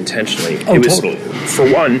did it intentionally. Oh, it was, totally.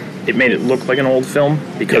 For one, it made it look like an old film,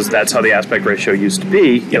 because that's how the aspect ratio used to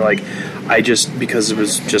be. Because it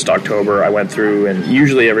was just October, I went through, and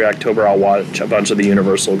usually every October I'll watch a bunch of the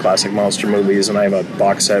Universal classic monster movies, and I have a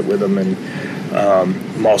box set with them, and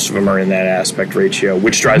most of them are in that aspect ratio,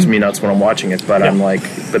 which drives me nuts when I'm watching it, but I'm like,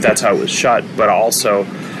 but that's how it was shot. But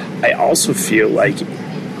I also feel like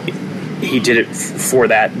he did it for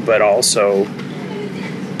that, but also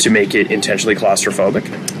to make it intentionally claustrophobic.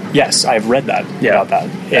 Yes, I've read that about that.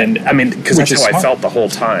 And I mean, because that's how I felt the whole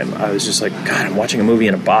time. I was just like, God, I'm watching a movie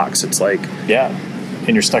in a box. It's like... Yeah.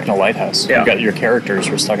 and you're stuck in a lighthouse. Yeah. You've got your characters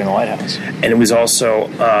who are stuck in the lighthouse. And it was also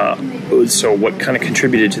so what kind of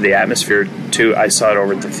contributed to the atmosphere too. I saw it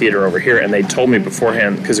over at the theater over here, and they told me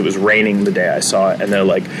beforehand because it was raining the day I saw it, and they're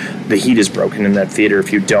like, the heat is broken in that theater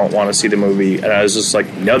if you don't want to see the movie. And I was just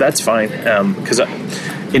like, no, that's fine, because.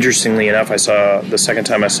 Interestingly enough, the second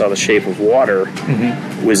time I saw The Shape of Water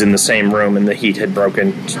was in the same room, and the heat had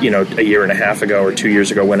broken, a year and a half ago or 2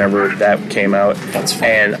 years ago, whenever that came out. That's fun.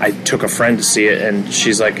 And I took a friend to see it, and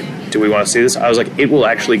she's like, do we want to see this? I was like, it will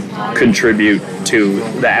actually contribute to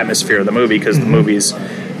the atmosphere of the movie, because the movie's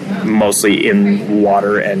mostly in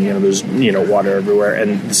water, and there's water everywhere,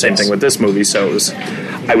 and the same thing with this movie. So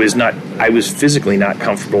I was physically not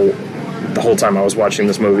comfortable the whole time I was watching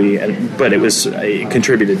this movie, but it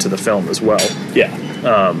contributed to the film as well. Yeah.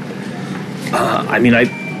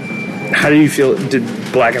 How do you feel? Did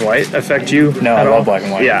black and white affect you? No, I love black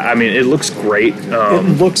and white. Yeah, it looks great.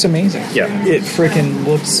 It looks amazing. Yeah. It freaking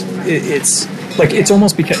looks. It's like, it's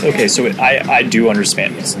almost because, okay, so I do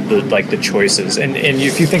understand the choices, and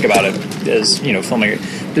if you think about it as filmmaker,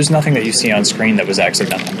 there's nothing that you see on screen that was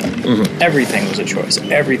accidental. Mm-hmm. Everything was a choice.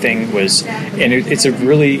 Everything was, and it's a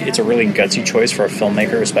really gutsy choice for a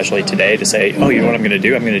filmmaker, especially today, to say, oh, you know what I'm going to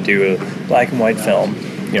do? I'm going to do a black and white film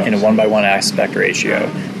in a 1:1 aspect ratio,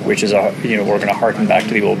 which is we're going to harken back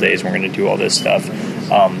to the old days. We're going to do all this stuff.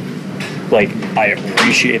 I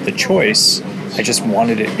appreciate the choice. I just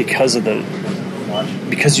wanted it because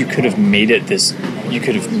you could have made it just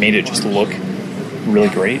look really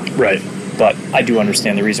great. Right. But I do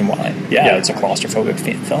understand the reason why. Yeah, it's a claustrophobic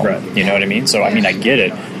film. Right. You know what I mean? So, I get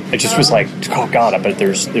it. It just was like, oh god, I bet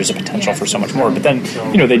there's a potential for so much more. But then,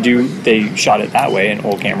 they shot it that way in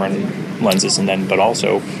old camera and lenses, but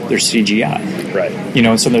also there's CGI. Right.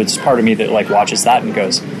 And so there's part of me that watches that and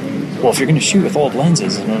goes, well, if you're going to shoot with old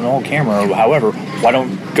lenses and an old camera, or however, why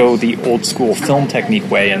don't go the old school film technique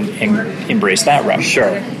way and embrace that route?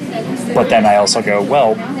 Sure. But then I also go,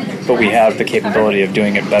 well, but we have the capability of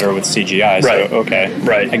doing it better with CGI. Right. So, okay.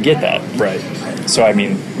 Right. I get that. Right. So,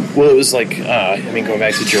 well, it was like, going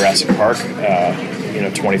back to Jurassic Park,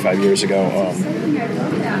 25 years ago,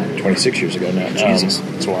 26 years ago now. Jesus.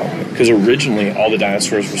 That's wild. Because originally all the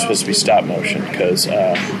dinosaurs were supposed to be stop motion, because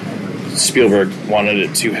Spielberg wanted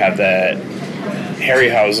it to have that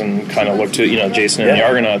Harryhausen kind of look to it, Jason and the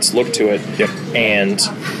Argonauts look to it. Yep. And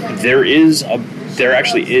there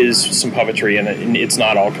actually is some puppetry in it, and it's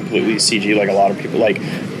not all completely CG like a lot of people like,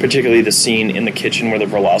 particularly the scene in the kitchen where the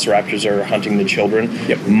velociraptors are hunting the children.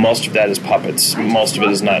 Yep. Most of that is puppets. Most of it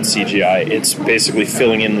is not CGI. It's basically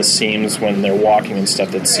filling in the seams when they're walking and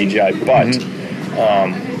stuff that's CGI.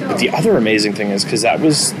 But the other amazing thing is, because that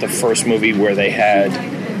was the first movie where they had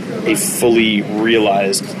a fully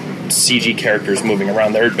realized CG characters moving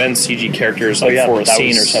around. There had been CG characters for a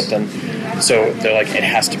scene or something. So they're like, it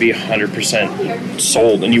has to be 100%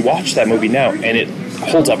 sold. And you watch that movie now, and it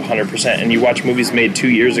holds up 100%. And you watch movies made 2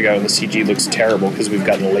 years ago, and the CG looks terrible because we've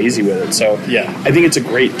gotten lazy with it. So I think it's a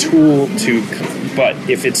great tool but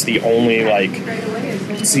if it's the only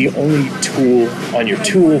tool on your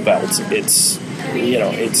tool belt, it's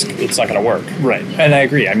not going to work. Right. And I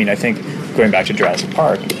agree. I think going back to Jurassic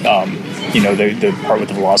Park, the part with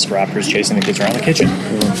the velociraptors chasing the kids around the kitchen,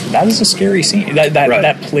 that is a scary scene.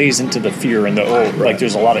 That plays into the fear and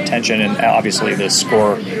there's a lot of tension, and obviously the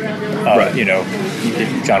score,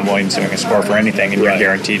 John Williams doing a score for anything, and you're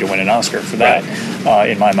guaranteed to win an Oscar for that,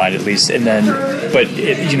 in my mind at least. And then,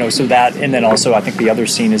 so that, and then also I think the other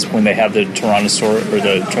scene is when they have the Tyrannosaurus or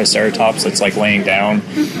the Triceratops that's laying down,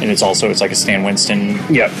 and it's like a Stan Winston,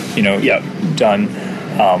 done.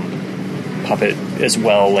 Puppet as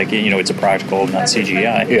well, it's a practical, not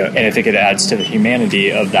CGI. Yeah. And I think it adds to the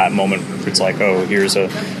humanity of that moment where it's like, oh, here's a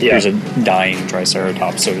dying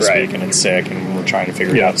Triceratops, so to speak, and it's sick, and we're trying to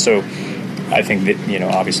figure it out. So I think that,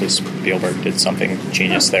 obviously Spielberg did something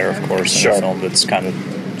genius there, of course, in a film that's kind of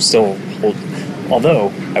still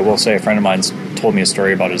although I will say a friend of mine's told me a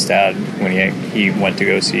story about his dad when he went to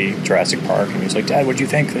go see Jurassic Park, and he was like, Dad, what'd you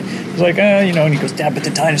think? He's like, and he goes, Dad, but the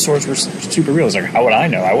dinosaurs were super real. He's like, how would I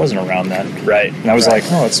know? I wasn't around then. Right. And I was like,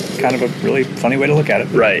 oh, it's kind of a really funny way to look at it.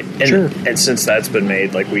 Right. And, sure. And since that's been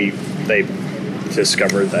made, they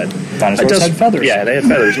discovered that dinosaurs had feathers. Yeah, they had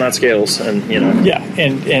feathers, not scales, and Yeah,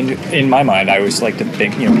 and in my mind, I always like to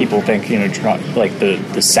think, people think, like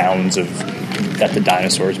the sounds of that the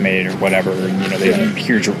dinosaurs made or whatever, and they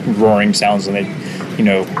hear roaring sounds, and they,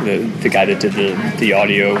 the guy that did the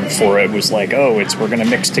audio for it was like, oh, we're going to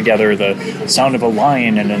mix together the sound of a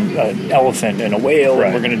lion and an elephant and a whale,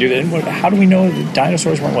 and we're going to do that. And how do we know the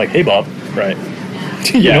dinosaurs weren't like, hey, Bob? Right.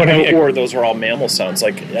 You know what I mean? Or those are all mammal sounds,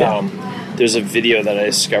 like. there's a video that I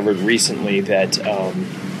discovered recently that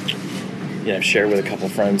I've shared with a couple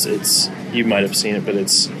of friends. You might have seen it, but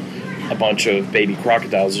it's a bunch of baby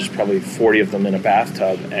crocodiles. There's probably 40 of them in a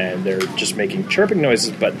bathtub, and they're just making chirping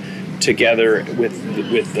noises, but together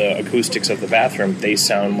with the acoustics of the bathroom, they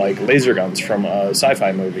sound like laser guns from a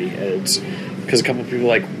sci-fi movie. It's because a couple of people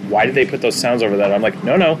are like, why did they put those sounds over that? I'm like,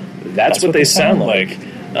 no, that's what they sound like.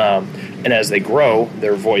 And as they grow,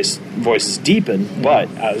 their voices deepen. But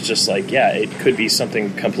I was just like, yeah, it could be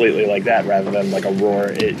something completely like that rather than like a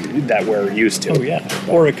roar that we're used to. Oh yeah,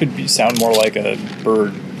 or it could sound more like a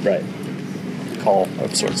bird call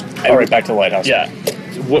of sorts. All right, back to the lighthouse. Yeah.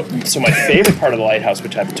 So my favorite part of the lighthouse,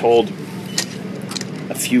 which I've told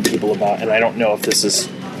a few people about, and I don't know if this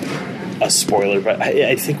is a spoiler, but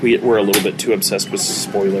I think we're a little bit too obsessed with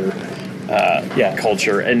spoiler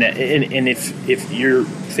culture. And if you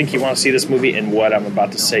think you want to see this movie and what I'm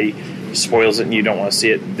about to say spoils it and you don't want to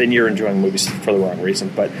see it, then you're enjoying movies for the wrong reason.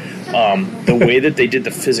 But the way that they did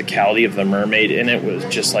the physicality of the mermaid in it was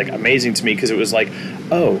just like amazing to me, because it was like,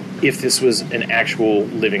 oh, if this was an actual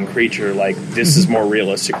living creature, like this is more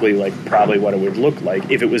realistically like probably what it would look like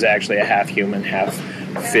if it was actually a half human, half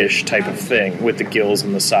fish type of thing with the gills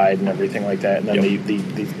on the side and everything like that, and then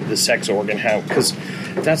the sex organ, because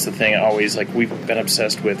that's the thing. Always like we've been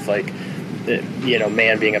obsessed with like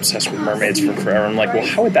man being obsessed with mermaids for forever. I'm like, well,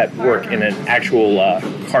 how would that work in an actual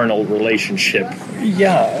carnal relationship?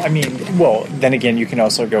 Yeah, I mean, well, then again, you can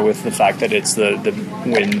also go with the fact that it's when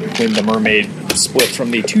the mermaid split from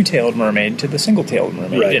the two-tailed mermaid to the single-tailed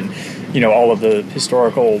mermaid, right. And all of the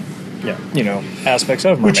historical aspects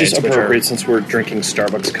of mermaids, which is appropriate since we're drinking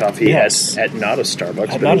Starbucks coffee at not a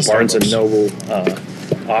Starbucks, but a Barnes and Noble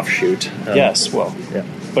offshoot. Yes, well, yeah.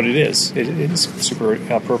 But it is super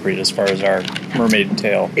appropriate as far as our mermaid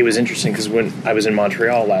tale. It was interesting because when I was in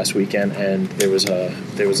Montreal last weekend, and there was a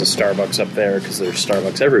Starbucks up there, because there's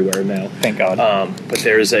Starbucks everywhere now. Thank God. But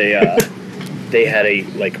there's they had a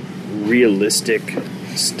like realistic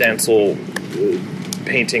stencil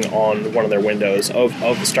painting on one of their windows of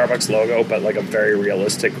the Starbucks logo, but like a very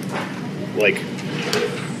realistic, like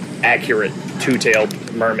accurate two-tailed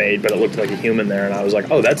mermaid, but it looked like a human there, and I was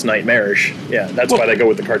like, oh, that's nightmarish. Yeah, that's why they go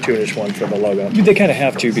with the cartoonish one for the logo. They kind of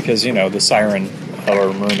have to, because the siren,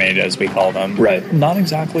 or mermaid as we call them, right? Not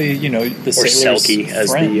exactly the sailor's Selkie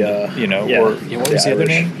as friend, the or what was the other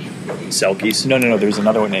name? Selkies. No, there's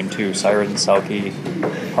another one named too. Siren, Selkie,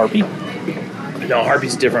 Harpy. No,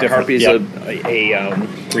 Harpy's different. Harpy's a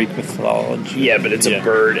Greek mythology. Yeah, but it's a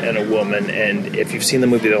bird and a woman, and if you've seen the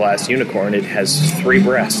movie The Last Unicorn, it has 3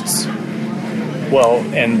 breasts. Well,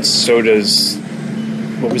 and so does,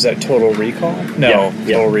 what was that, Total Recall? No,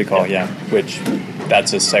 Total Recall, which,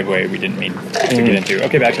 that's a segue we didn't mean to get into.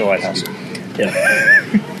 Okay, back to the lighthouse. Yeah.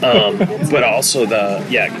 But also the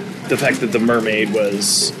fact that the mermaid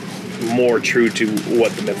was more true to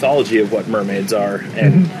what the mythology of what mermaids are,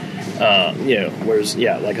 and whereas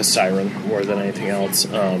like a siren more than anything else.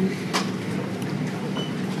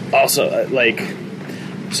 Also,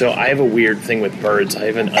 so I have a weird thing with birds. I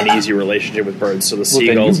have an uneasy relationship with birds. So the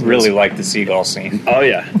seagulls. Then you really like the seagull scene. Oh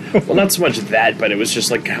yeah. Well, not so much that, but it was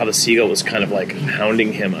just like how the seagull was kind of like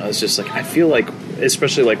hounding him. I was just like, I feel like,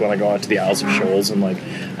 especially like when I go out to the Isles of Shoals, and like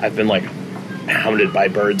I've been like hounded by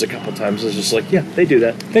birds a couple times. It's just like, yeah, they do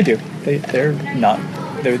that. They do. They're not.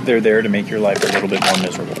 They're there to make your life a little bit more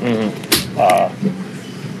miserable.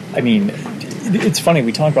 Mm-hmm. I mean, it's funny,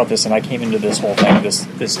 we talked about this, and I came into this whole thing,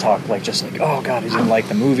 this talk, like, just like, oh god, I didn't like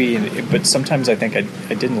the movie, but sometimes I think I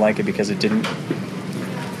didn't like it because it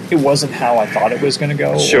wasn't how I thought it was going to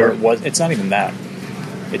go. Sure. It's not even that.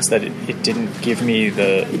 It's that it didn't give me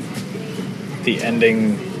the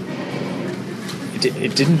ending.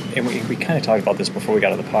 It didn't, and we kind of talked about this before we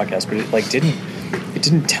got on the podcast, but it didn't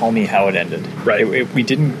tell me how it ended. Right. We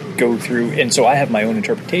didn't go through, and so I have my own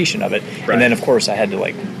interpretation of it. Right. And then, of course, I had to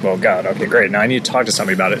well, God, okay, great. Now I need to talk to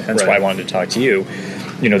somebody about it. Hence why I wanted to talk to you.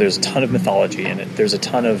 There's a ton of mythology in it. There's a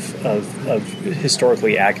ton of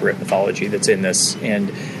historically accurate mythology that's in this. And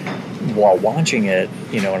while watching it,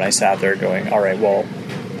 and I sat there going, all right, well,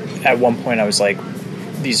 at one point I was like,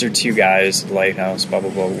 these are 2 guys, lighthouse, blah,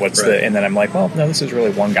 blah, blah. And then I'm like, well, no, this is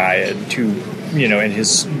really one guy and 2, in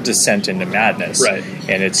his descent into madness. Right.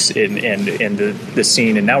 And it's in the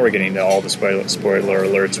scene, and now we're getting to all the spoiler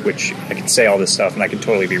alerts, which I can say all this stuff and I can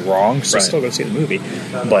totally be wrong, so still go see the movie.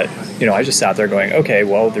 But, I just sat there going, okay,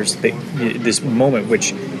 well, there's this moment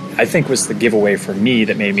which I think was the giveaway for me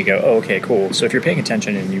that made me go, oh, okay, cool. So if you're paying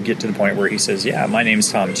attention and you get to the point where he says, yeah, my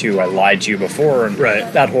name's Tom too, I lied to you before, and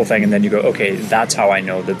that whole thing, and then you go, okay, that's how I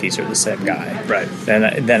know that these are the same guy. Right.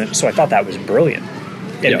 And then so I thought that was brilliant.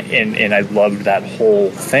 and I loved that whole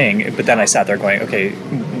thing. But then I sat there going, okay,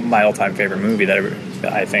 my all-time favorite movie that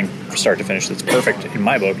I think from start to finish that's perfect in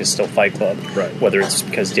my book is still Fight Club. Right. Whether it's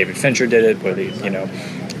because David Fincher did it, whether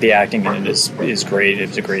the acting in it is great. It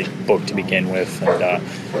was a great book to begin with, and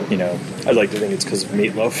I'd like to think it's because of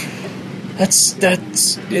Meatloaf.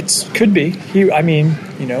 It could be.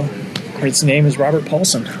 His name is Robert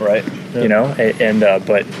Paulson, right? Yeah.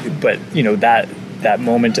 But that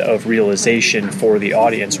moment of realization for the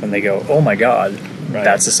audience when they go, oh my God, right,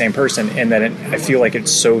 that's the same person, and then I feel like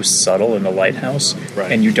it's so subtle in The Lighthouse,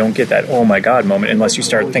 right, and you don't get that oh my God moment unless you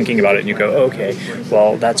start thinking about it and you go, okay,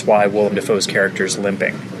 well that's why Willem Dafoe's character is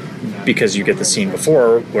limping, because you get the scene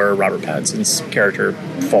before where Robert Pattinson's character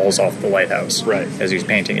falls off the lighthouse, right, as he's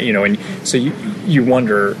painting it, and so you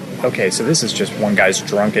wonder, okay, so this is just one guy's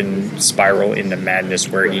drunken spiral into madness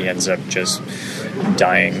where he ends up just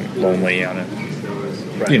dying lonely on it,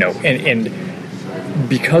 right, and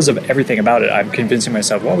because of everything about it, I'm convincing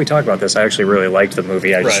myself, while we talk about this, I actually really liked the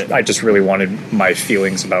movie. I just really wanted my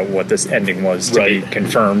feelings about what this ending was to be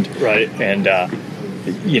confirmed, right, and I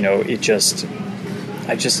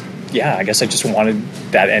guess I just wanted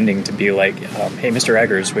that ending to be like, hey, Mr.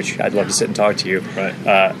 Eggers, which I'd love to sit and talk to you.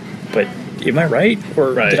 Right. But am I right?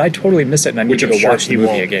 Or did I totally miss it and I need to go watch the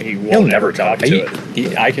movie again? He'll never talk to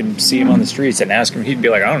it. I can see him on the streets and ask him. He'd be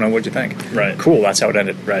like, I don't know, what'd you think? Right. Cool, that's how it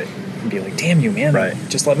ended. Right. And be like, damn you, man. Right.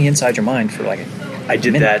 Just let me inside your mind for I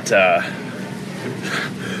did minute. That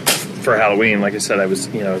for Halloween. Like I said, I was,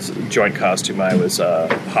 it's a joint costume. I was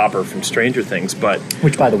Hopper from Stranger Things,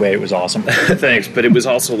 which, by the way, it was awesome. Thanks, but it was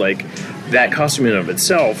also like that costume in and of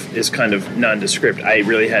itself is kind of nondescript. I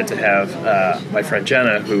really had to have my friend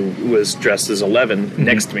Jenna, who was dressed as 11,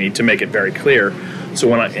 next to me to make it very clear. So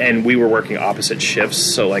we were working opposite shifts,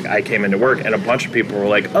 so I came into work and a bunch of people were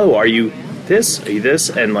like, "Oh, are you this? Are you this?"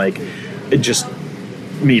 And it just,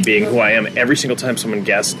 me being who I am, every single time someone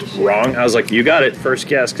guessed wrong, I was like, "You got it, first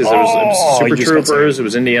guess," because it was Super Troopers, it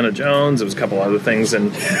was Indiana Jones, it was a couple other things,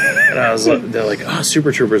 and I was, they're like, "Oh,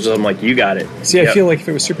 Super Troopers," I'm like, "You got it." See, I feel like if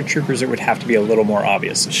it was Super Troopers, it would have to be a little more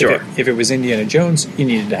obvious. Sure. If it was Indiana Jones, you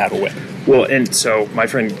needed to have a whip. Well, and so my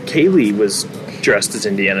friend Kaylee was dressed as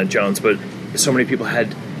Indiana Jones, but so many people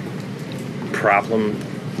had problem,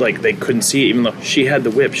 they couldn't see it, even though she had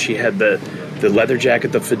the whip, she had the leather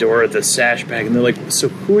jacket, the fedora, the sash bag, and they're like, "So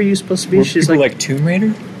who are you supposed to be?" She's like Tomb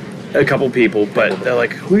Raider? A couple people, but they're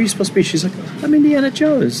like, "Who are you supposed to be?" She's like, "I'm Indiana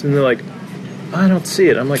Jones," and they're like, "I don't see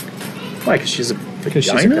it." I'm like, "Why? Because she's a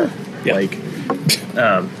vagina?"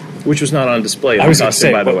 Yeah. Which was not on display. I was going to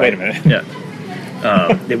say, by the way. Wait a minute.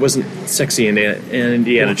 Yeah. It wasn't sexy in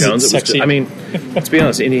Indiana Jones. It was sexy. Let's be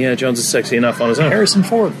honest, Indiana Jones is sexy enough on his own. Harrison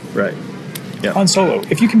Ford. Right. Yeah. Han Solo.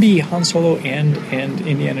 If you can be Han Solo and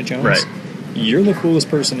Indiana Jones, right, you're the coolest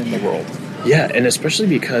person in the world. Yeah, and especially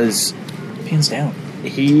because hands down,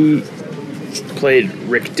 he played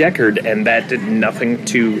Rick Deckard, and that did nothing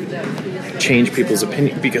to change people's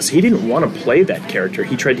opinion, because he didn't want to play that character.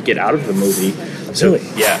 He tried to get out of the movie. So, really?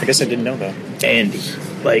 Yeah. I guess I didn't know that. And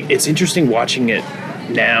it's interesting watching it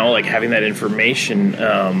now, having that information,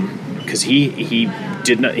 because he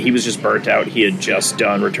was just burnt out. He had just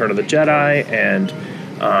done Return of the Jedi, and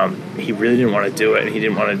he really didn't want to do it. He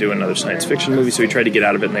didn't want to do another science fiction movie, so he tried to get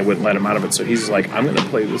out of it, and they wouldn't let him out of it. So he's like, I'm going to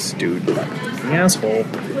play this dude like a fucking asshole.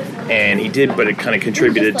 And he did, but it kind of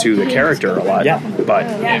contributed to the character a lot. Yeah.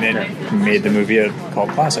 And it made the movie a cult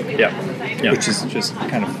classic. Yeah. Which is just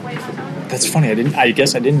kind of... That's funny. I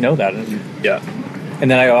guess I didn't know that. Yeah. And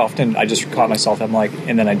then I just caught myself, I'm like,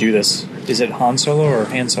 and then I do this. Is it Han Solo or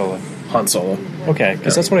Han Solo? Han Solo. Okay,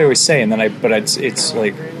 because that's what I always say, and then it's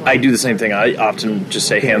like... I do the same thing. I often just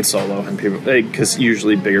say Han Solo, and people, because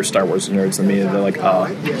usually bigger Star Wars nerds than me, they're like,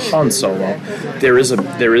 Han Solo. There is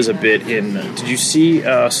a bit in... Did you see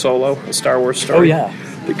Solo, a Star Wars story? Oh, yeah.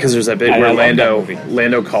 Because there's that bit where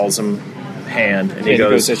Lando calls him Han, and he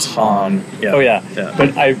goes, it's Han. Yeah. Oh, yeah. Yeah.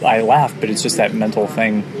 But I laugh, but it's just that mental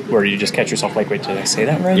thing where you just catch yourself like, wait, did I say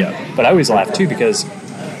that right? Yeah. But I always laugh, too, because...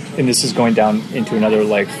 And this is going down into another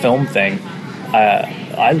film thing.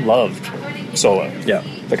 I loved Solo. Yeah.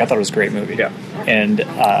 I thought it was a great movie. Yeah. And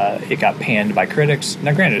it got panned by critics.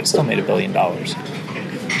 Now, granted, it still made $1 billion.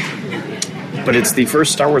 But it's the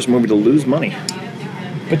first Star Wars movie to lose money.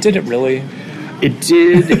 But did it really? It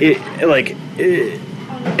did.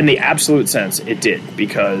 In the absolute sense, it did,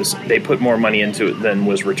 because they put more money into it than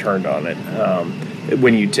was returned on it.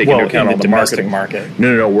 When you take into account all the domestic market.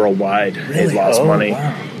 No, worldwide. Really? It lost money.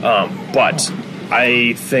 Wow. But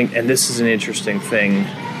I think, and this is an interesting thing,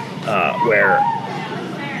 where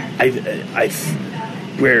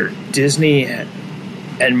where Disney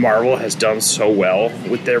and Marvel has done so well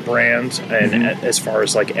with their brand, and as far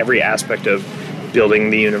as like every aspect of building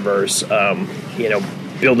the universe,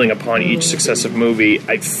 building upon each successive movie.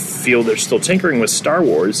 I feel they're still tinkering with Star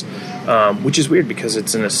Wars, which is weird because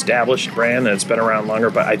it's an established brand and it's been around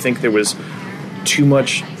longer, but I think there was too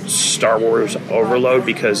much Star Wars overload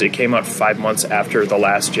because it came out 5 months after The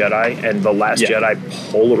Last Jedi, and The Last Jedi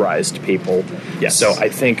polarized people. Yes. So I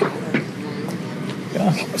think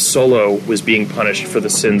Solo was being punished for the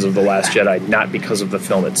sins of The Last Jedi, not because of the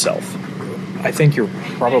film itself. I think you're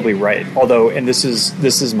probably right. Although, and this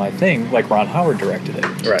is my thing, like Ron Howard directed it.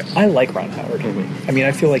 Right. I like Ron Howard. Mm-hmm. I mean,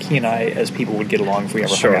 I feel like he and I, as people, would get along if we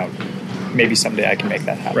ever hung out. Maybe someday I can make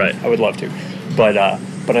that happen. Right. I would love to. But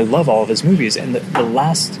I love all of his movies. And the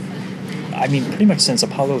last, I mean, pretty much since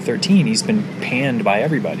Apollo 13, he's been panned by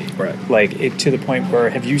everybody. Right. Like, to the point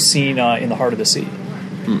where, have you seen In the Heart of the Sea?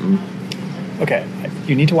 Mm-mm. Okay.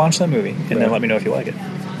 You need to watch that movie, and then let me know if you like it.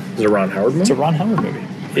 Is it a Ron Howard movie? It's a Ron Howard movie.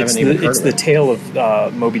 It's the tale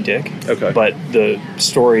of Moby Dick, but the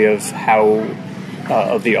story of how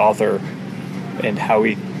of the author and how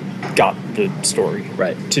he got the story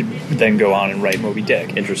to then go on and write Moby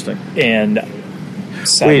Dick. Interesting. And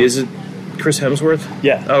wait, is it Chris Hemsworth?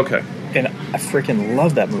 Yeah. Oh, okay. And I freaking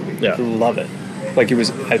love that movie. Yeah. I love it. Like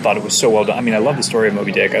I thought it was so well done. I mean, I love the story of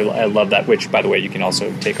Moby Dick. I love that. Which, by the way, you can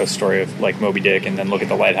also take a story of like Moby Dick and then look at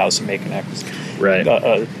the lighthouse and make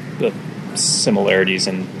the similarities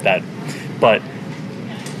in that. But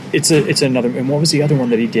it's another. And what was the other one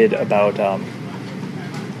that he did about?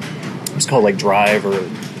 It was called like Drive or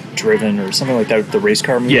Driven or something like that. The race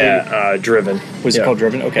car movie. Yeah, Driven. Was it called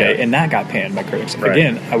Driven? Okay, and that got panned by critics. Right.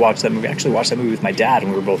 Again, I watched that movie. Actually, watched that movie with my dad,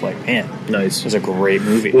 and we were both like, "Man, nice." It was a great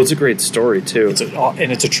movie. Well, it's a great story too. It's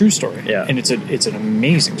a true story. Yeah, and it's an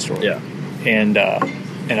amazing story. Yeah, and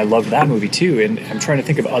I loved that movie too. And I'm trying to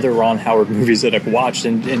think of other Ron Howard movies that I've watched,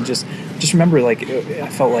 and just remember, like, I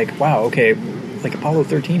felt like, wow, okay, like Apollo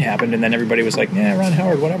 13 happened, and then everybody was like, yeah, Ron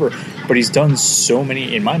Howard, whatever. But he's done so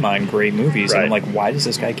many, in my mind, great movies. And I'm like, why does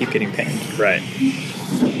this guy keep getting panned? Right.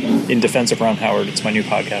 In defense of Ron Howard, it's my new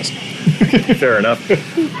podcast. Fair enough.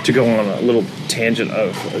 To go on a little tangent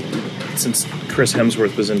of, since Chris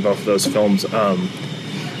Hemsworth was in both of those films,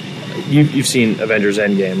 you've seen Avengers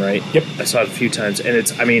Endgame, right? Yep. I saw it a few times, and I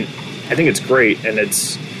think it's great, and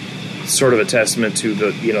it's sort of a testament to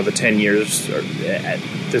the 10 years, or at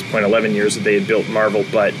this point 11 years that they had built Marvel,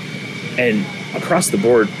 and across the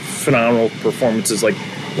board, phenomenal performances, like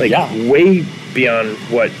way beyond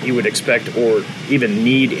what you would expect or even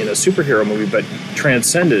need in a superhero movie, but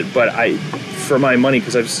transcended. But for my money,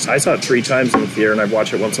 because I saw it 3 times in the theater and I've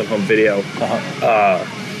watched it once on home video,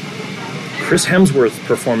 Chris Hemsworth's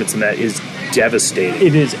performance in that is devastating.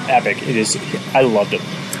 It is epic. It is. I loved it.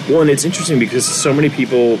 Well, and it's interesting because so many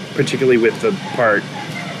people, particularly with the part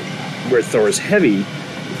where Thor is heavy,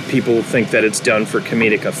 people think that it's done for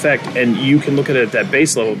comedic effect, and you can look at it at that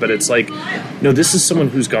base level, but it's like, no, this is someone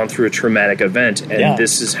who's gone through a traumatic event, and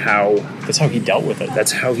this is how... That's how he dealt with it.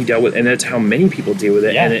 That's how he dealt with it, and that's how many people deal with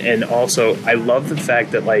it. Yeah. And also, I love the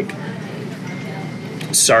fact that, like...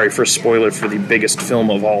 Sorry for spoiler for the biggest film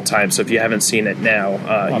of all time, so if you haven't seen it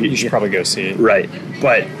now... you should probably go see it. Right.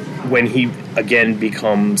 But when he, again,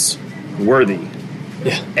 becomes worthy,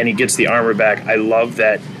 and he gets the armor back, I love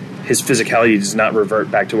that his physicality does not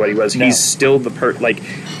revert back to what he was. No. He's still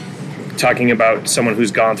talking about someone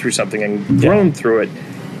who's gone through something and grown through it.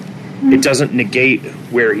 It doesn't negate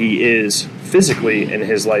where he is physically in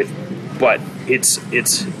his life, but it's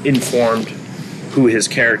informed who his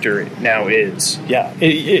character now is. Yeah,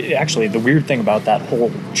 it actually, the weird thing about that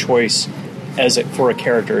whole choice for a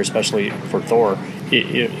character, especially for Thor,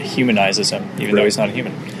 it humanizes him, even though he's not a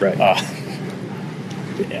human. Right.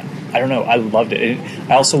 Yeah. I don't know. I loved it.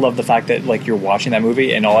 I also love the fact that you're watching that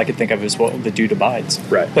movie and all I could think of is the dude abides.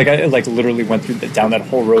 Right. I literally went down that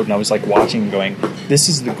whole road and I was watching and going, this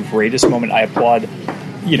is the greatest moment. I applaud.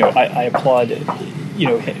 I applaud.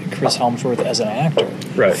 Chris Hemsworth as an actor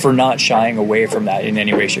for not shying away from that in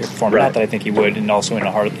any way, shape, or form. Not that I think he would. And also in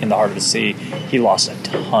the Heart of the Sea, he lost a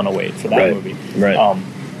ton of weight for that movie. Right.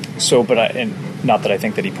 And not that I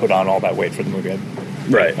think that he put on all that weight for the movie.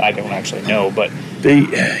 I don't actually know, but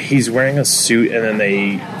he's wearing a suit, and then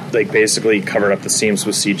they basically covered up the seams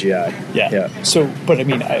with CGI. Yeah. So, but I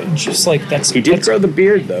mean, that's he did grow the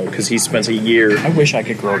beard though, because he spent a year. I wish I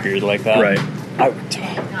could grow a beard like that. Right.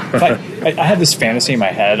 I have this fantasy in my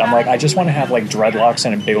head. I'm like, I just want to have dreadlocks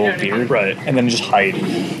and a big old beard, right, and then just hide.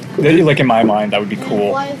 In my mind, that would be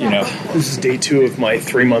cool. This is day 2 of my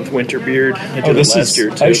 3-month winter beard. I did this last year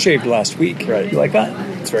too. I shaved last week. Right. You like that?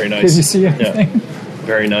 It's very nice. Did you see anything? Yeah.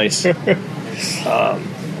 Very nice.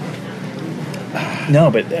 No,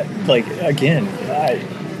 but like again,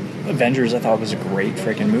 Avengers I thought was a great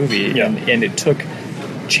freaking movie, and it took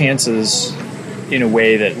chances in a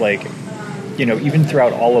way that, like, you know, even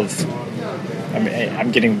throughout all of, I mean,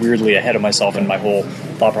 I'm getting weirdly ahead of myself in my whole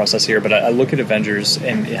thought process here, but I look at Avengers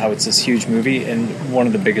and how it's this huge movie, and one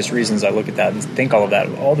of the biggest reasons I look at that and think all of that,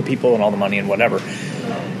 all the people and all the money and whatever,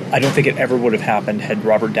 I don't think it ever would have happened had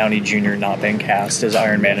Robert Downey Jr. not been cast as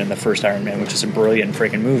Iron Man in the first Iron Man, which is a brilliant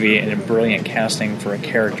freaking movie and a brilliant casting for a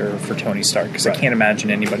character for Tony Stark, because I can't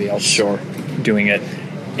imagine anybody else doing it.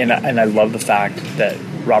 And I love the fact that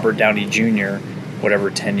Robert Downey Jr.,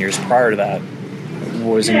 whatever, 10 years prior to that,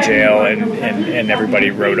 was in jail, and everybody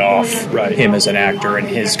wrote off him as an actor, and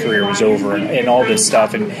his career was over, and all this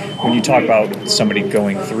stuff. And when you talk about somebody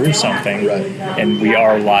going through something, and we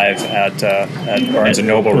are live at Barnes &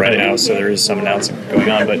 Noble right now, so there is some announcement going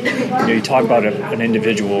on, but you know, you talk about an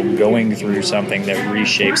individual going through something that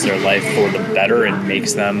reshapes their life for the better and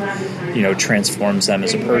makes them, you know, transforms them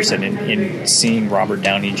as a person, and in seeing Robert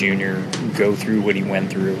Downey Jr. go through what he went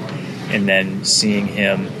through, and then seeing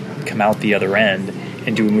him come out the other end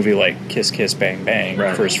and do a movie like Kiss Kiss Bang Bang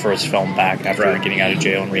for his first film back after getting out of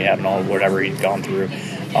jail and rehab and all whatever he'd gone through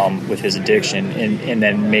with his addiction, and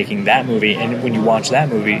then making that movie. And when you watch that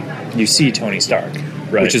movie, you see Tony Stark,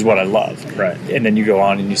 which is what I love. And then you go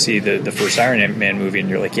on and you see the first Iron Man movie, and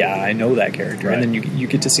you're like, yeah, I know that character. And then you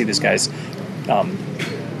get to see this guy's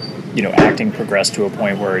you know, acting progressed to a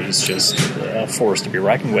point where he's just a force to be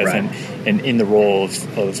reckoned with, and in the role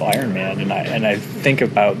of Iron Man. And I think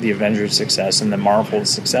about the Avengers' success and the Marvel's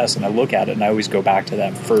success, and I look at it, and I always go back to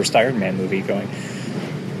that first Iron Man movie, going,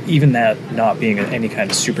 even that not being any kind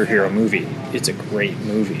of superhero movie, it's a great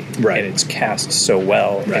movie, and it's cast so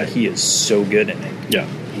well, and he is so good in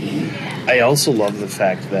it. I also love the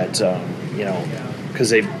fact that you know, because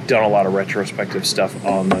they've done a lot of retrospective stuff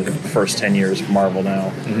on the first 10 years of Marvel now,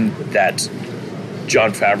 that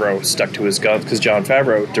Jon Favreau stuck to his guns, because Jon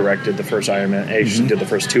Favreau directed the first Iron Man, actually did the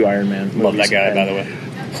first two Iron Man movies. Love that guy, by the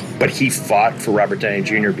way. But he fought for Robert Downey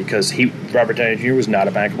Jr. because Robert Downey Jr. was not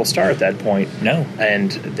a bankable star at that point. No.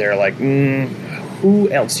 And they're like, who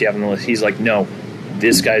else do you have on the list? He's like, no,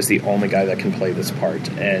 this guy's the only guy that can play this part.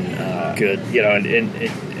 And good. You know,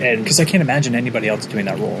 and because I can't imagine anybody else doing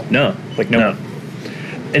that role. No. Like, no.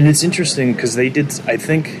 And it's interesting because they did, I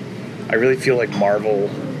really feel like Marvel,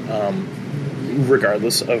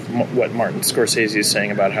 regardless of what Martin Scorsese is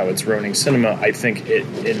saying about how it's ruining cinema, I think it,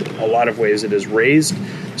 in a lot of ways, it has raised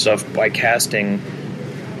stuff by casting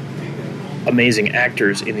amazing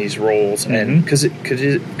actors in these roles, and because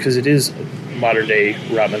it is modern day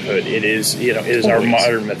Robin Hood, it is, you know, it is our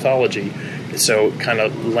modern mythology, so kind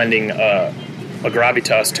of lending a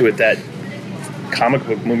gravitas to it that comic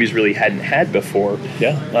book movies really hadn't had before.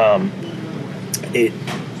 It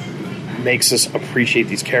makes us appreciate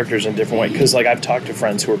these characters in a different way, because like I've talked to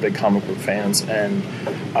friends who are big comic book fans, and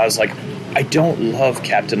I was like, I don't love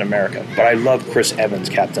Captain America, but I love Chris Evans'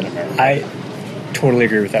 Captain America. I totally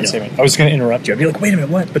agree with that statement. I was going to interrupt you. I'd be like, wait a minute,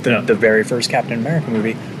 what? But the very first Captain America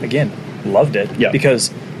movie, again, loved it, because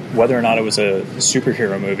whether or not it was a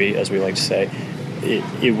superhero movie, as we like to say,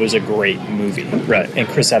 it was a great movie, and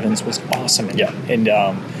Chris Evans was awesome in it. And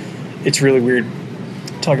it's really weird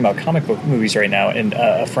talking about comic book movies right now, and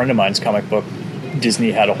a friend of mine's comic book,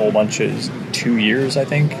 Disney had a whole bunch of 2 years, I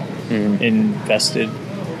think, invested,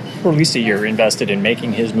 or at least a year invested in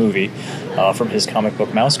making his movie from his comic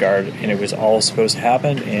book Mouse Guard, and it was all supposed to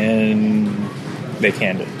happen, and they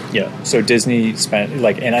canned it. So Disney spent,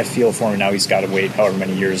 like, and I feel for him now, he's got to wait however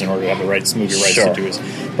many years in order to have the movie rights to do his.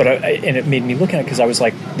 But and it made me look at it, because I was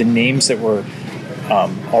like, the names that were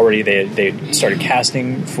already, they started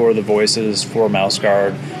casting for the voices for Mouse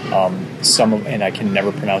Guard, and I can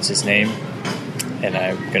never pronounce his name, and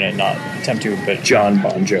I'm gonna not attempt to, but John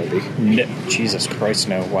Bon Jovi. Jesus Christ,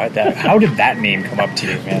 no! Why that? How did that name come up to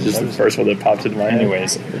you, man? Just the first one that popped into my head.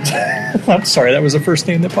 Anyways, I'm sorry, that was the first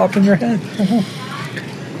name that popped in your head.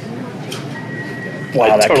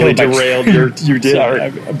 Wow, that totally derailed your. You did,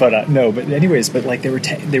 sorry. But no. But anyways, but like they were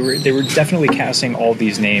definitely casting all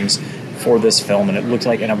these names for this film, and it looked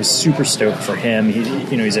like, and I was super stoked for him.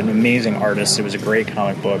 He's an amazing artist. It was a great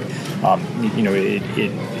comic book.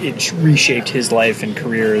 It reshaped his life and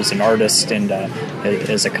career as an artist, and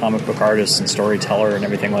as a comic book artist and storyteller and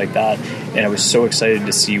everything like that. And I was so excited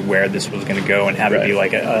to see where this was going to go and have it be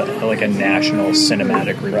like a national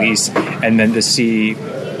cinematic release, and then to see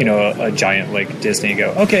a giant like Disney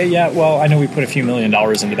go, okay, yeah, well, I know we put a few $1 million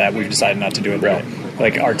into that. We've decided not to do it. Right.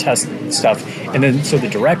 Like our test stuff. And then, so the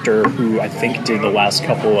director, who I think did the last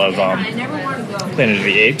couple of Planet of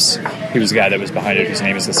the Apes, he was the guy that was behind it, whose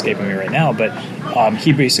name is escaping me right now, but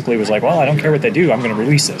he basically was like, well, I don't care what they do, I'm going to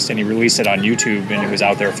release this. And he released it on YouTube, and it was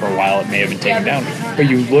out there for a while. It may have been taken down. But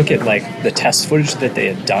you look at, like, the test footage that they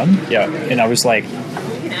had done, and I was like,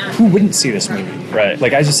 who wouldn't see this movie? Right.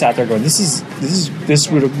 Like, I just sat there going, this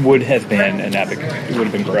would have been an epic. It would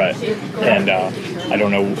have been great. Right. And I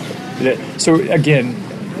don't know. So, again,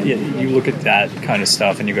 you look at that kind of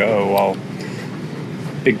stuff, and you go, oh, well,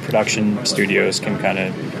 big production studios can kind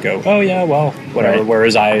of go, oh yeah, well, whatever. Right.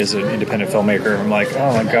 Whereas I, as an independent filmmaker, I'm like,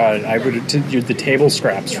 oh my god, I would the table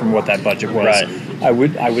scraps from what that budget was. Right.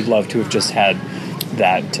 I would love to have just had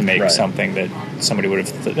that to make something that somebody would have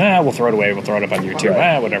thought, we'll throw it away, we'll throw it up on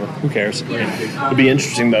YouTube, whatever, who cares? It'd be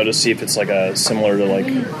interesting though to see if it's like a similar to like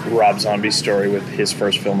Rob Zombie's story with his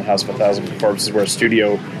first film, House of a Thousand Corpses, where a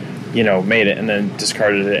studio made it and then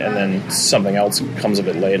discarded it, and then something else comes of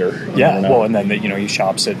it later. Yeah, well, and then he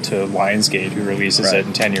shops it to Lionsgate, who releases it,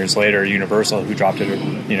 and 10 years later, Universal, who dropped it,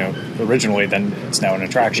 originally, then it's now an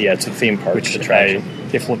attraction. Yeah, it's a theme park attraction.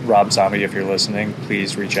 If Rob Zombie, if you're listening,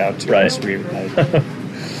 please reach out to us.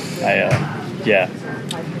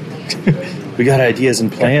 We got ideas and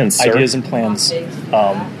plans, sir. Ideas and plans,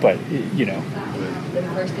 but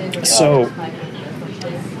So.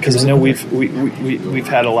 Because we've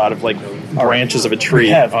had a lot of like branches of a tree. We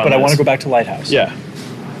have, but I want to go back to Lighthouse. Yeah,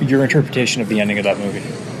 your interpretation of the ending of that movie.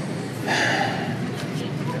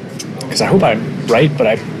 Because I hope I'm right,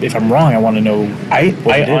 but if I'm wrong, I want to know. I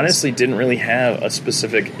honestly didn't really have a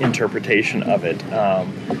specific interpretation of it,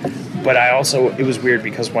 but it was weird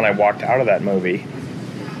because when I walked out of that movie,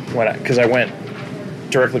 because I went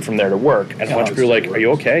directly from there to work, and a bunch of people were like, "Are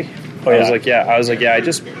you okay?" I was like, "Yeah." I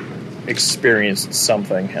just experienced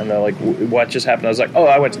something, and they're like, what just happened? I was like,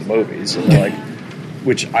 I went to the movies, and they're like,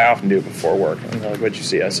 which I often do before work, and they're like, what'd you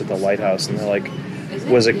see? I said The Lighthouse, and they're like,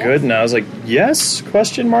 was it good? And I was like, yes, ?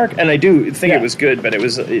 And I do think it was good, but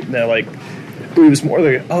they're like, it was more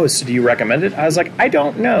like, so do you recommend it? I was like, I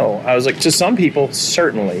don't know. I was like, to some people,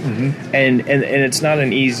 certainly. Mm-hmm. And it's not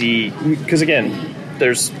an easy, because again,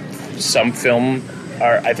 there's some film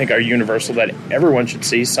I think are universal that everyone should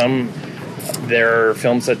see. Some there are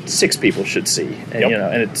films that 6 people should see, and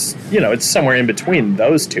and it's somewhere in between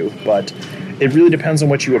those two. But it really depends on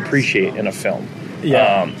what you appreciate in a film.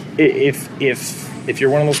 Yeah. If you're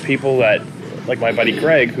one of those people that, like my buddy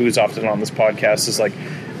Greg, who's often on this podcast, is like,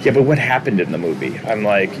 yeah, but what happened in the movie? I'm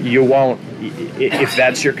like, you won't. If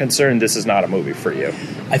that's your concern, this is not a movie for you.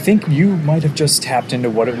 I think you might have just tapped into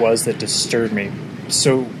what it was that disturbed me.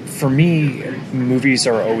 So for me, movies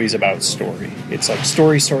are always about story. It's like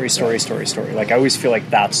story. Like I always feel like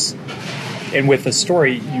that's, and with a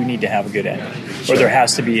story, you need to have a good ending, or there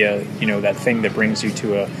has to be a that thing that brings you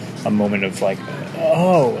to a moment of like,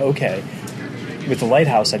 oh, okay. With The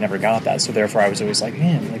Lighthouse, I never got that, so therefore I was always like,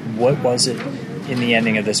 man, like what was it in the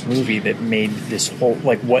ending of this movie that made this whole,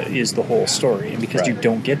 like, what is the whole story? And because you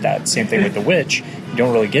don't get that, same thing with The Witch, you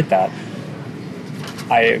don't really get that.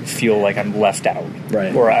 I feel like I'm left out,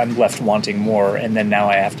 or I'm left wanting more, and then now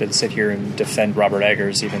I have to sit here and defend Robert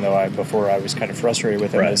Eggers, even though before I was kind of frustrated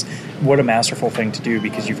with him. Is what a masterful thing to do,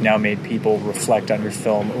 because you've now made people reflect on your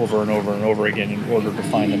film over and over and over again in order to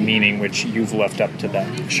find a meaning which you've left up to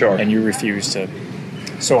them. Sure. And you refuse to.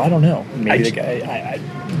 So I don't know. Maybe the guy,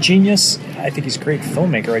 genius. I think he's a great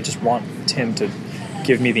filmmaker. I just want him to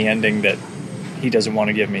give me the ending that he doesn't want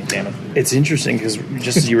to give me. Damn it! It's interesting because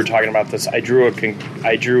just as you were talking about this, I drew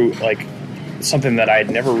like something that I had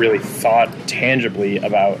never really thought tangibly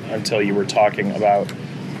about until you were talking about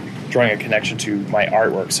drawing a connection to my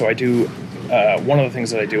artwork. So I do one of the things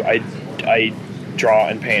that I do. I draw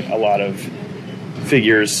and paint a lot of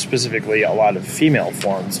figures, specifically a lot of female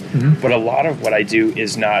forms. Mm-hmm. But a lot of what I do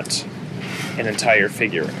is not an entire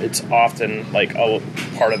figure. It's often like a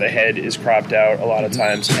part of the head is cropped out a lot of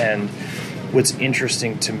times, and what's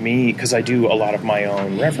interesting to me, because I do a lot of my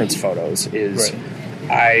own reference photos, is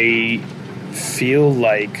I feel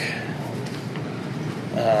like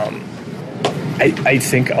I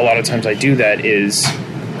think a lot of times I do that is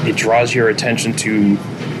it draws your attention to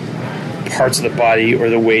parts of the body or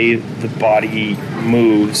the way the body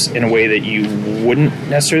moves in a way that you wouldn't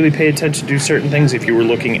necessarily pay attention to certain things if you were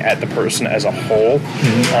looking at the person as a whole.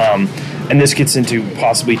 Mm-hmm. And this gets into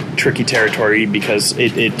possibly tricky territory because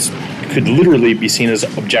it could literally be seen as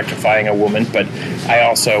objectifying a woman, but I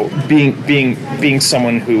also, being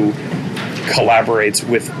someone who collaborates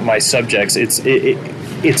with my subjects.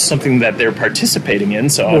 It's something that they're participating in.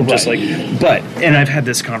 So I'm just like, and I've had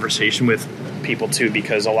this conversation with people too,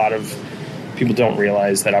 because a lot of people don't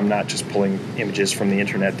realize that I'm not just pulling images from the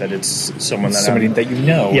internet, that it's somebody that you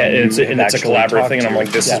know. Yeah, and it's a collaborative thing, and I'm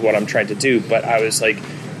like, this is what I'm trying to do. But I was like,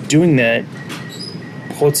 doing that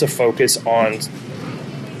puts a focus on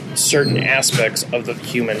certain aspects of the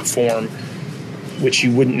human form, which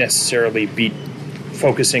you wouldn't necessarily be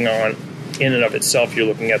focusing on in and of itself. You're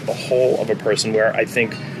looking at the whole of a person, where I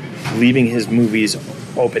think leaving his movies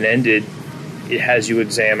open-ended, it has you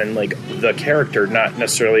examine like the character, not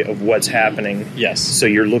necessarily of what's happening. Yes. So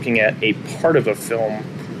you're looking at a part of a film,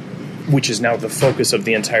 which is now the focus of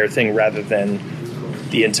the entire thing, rather than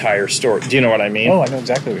the entire story. Do you know what I mean? Oh, I know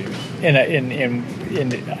exactly what you mean.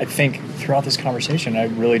 And I think throughout this conversation, I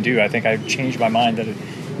really do. I think I've changed my mind that it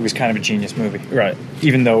was kind of a genius movie. Right.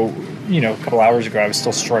 Even though, a couple hours ago I was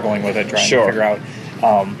still struggling with it, trying to figure out.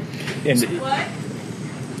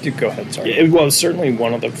 Go ahead, sorry. Yeah, well, certainly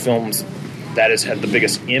one of the films that has had the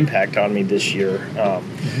biggest impact on me this year.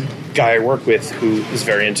 Guy I work with who is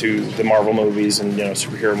very into the Marvel movies and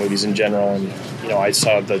superhero movies in general, and I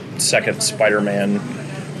saw the second Spider-Man,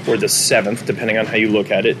 or the seventh, depending on how you look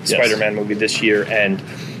at it, Spider-Man movie this year, and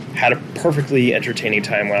had a perfectly entertaining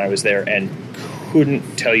time when I was there, and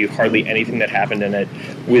couldn't tell you hardly anything that happened in it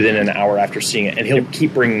within an hour after seeing it. And he'll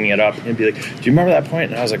keep bringing it up and be like, do you remember that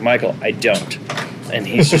point? And I was like, Michael, I don't. And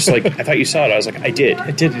he's just like, I thought you saw it. I was like, I did.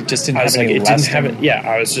 I did. It just didn't have any lasting. Yeah,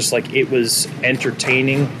 I was just like, it was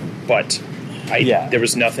entertaining, but there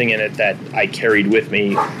was nothing in it that I carried with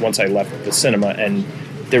me once I left the cinema. And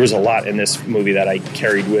there was a lot in this movie that I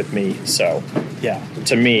carried with me. So,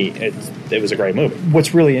 to me, it was a great movie.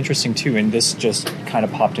 What's really interesting, too, and this just kind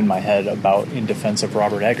of popped in my head about In Defense of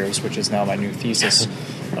Robert Eggers, which is now my new thesis,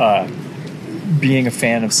 being a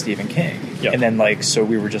fan of Stephen King. Yep. And then, so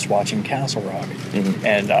we were just watching Castle Rock,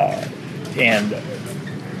 and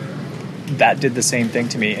that did the same thing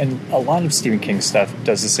to me. And a lot of Stephen King stuff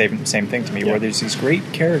does the same thing to me, where there's these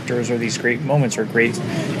great characters or these great moments or great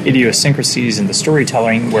idiosyncrasies in the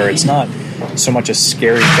storytelling where it's not so much a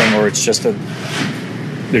scary thing, or it's just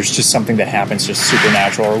there's just something that happens just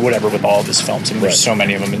supernatural or whatever with all of his films. And there's so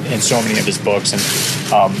many of them and so many of his books,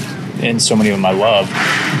 and so many of them I love,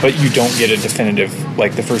 but you don't get a definitive,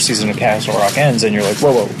 like the first season of Castle Rock ends and you're like,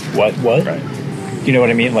 whoa, what? Right. You know what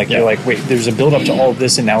I mean? You're like, wait, there's a build up to all of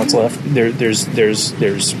this and now it's left.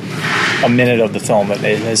 There's a minute of the film that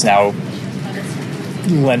has now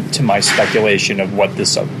lent to my speculation of what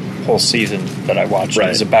this whole season that I watched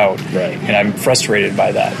is about. Right. And I'm frustrated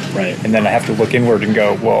by that. Right. And then I have to look inward and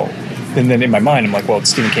go, well, and then in my mind, I'm like, well, it's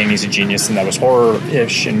Stephen King, he's a genius, and that was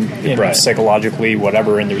horror-ish and psychologically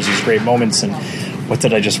whatever, and there's these great moments, and what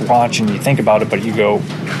did I just watch? And you think about it, but you go,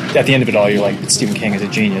 at the end of it all, you're like, Stephen King is a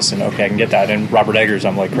genius, and okay, I can get that. And Robert Eggers,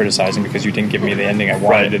 I'm like criticizing because you didn't give me the ending I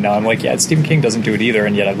wanted, and now I'm like, Stephen King doesn't do it either,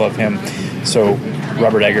 and yet I love him. So,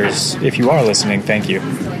 Robert Eggers, if you are listening, thank you,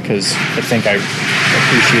 because I think I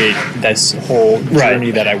appreciate this whole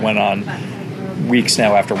journey that I went on weeks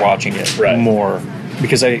now after watching it more.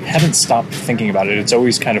 Because I haven't stopped thinking about it. It's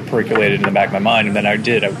always kind of percolated in the back of my mind. And then I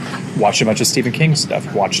watched a bunch of Stephen King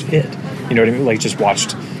stuff, watched it. You know what I mean? Just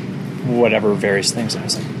watched whatever various things. And I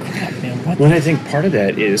was like, crap, man, what? Well, I think part of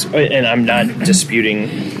that is, and I'm not disputing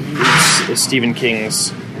Stephen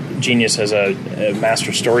King's genius as a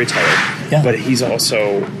master storyteller, but he's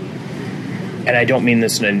also, and I don't mean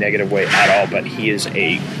this in a negative way at all, but he is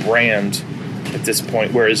a brand at this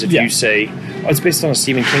point. Whereas if you say, it's based on a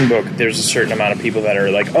Stephen King book, there's a certain amount of people that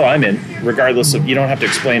are like, I'm in, regardless of, you don't have to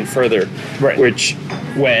explain further. Right. Which,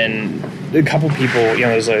 when a couple people,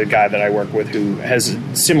 there's a guy that I work with who has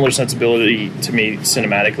a similar sensibility to me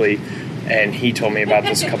cinematically, and he told me about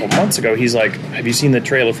this a couple months ago. He's like, have you seen the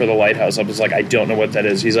trailer for The Lighthouse? I was like, I don't know what that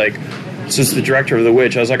is. He's like, this is the director of The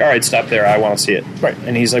Witch. I was like, all right, stop there. I want to see it. Right.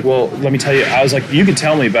 And he's like, well, let me tell you. I was like, you can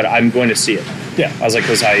tell me, but I'm going to see it. Yeah. I was like,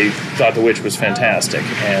 because I thought The Witch was fantastic.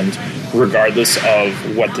 And regardless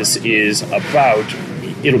of what this is about,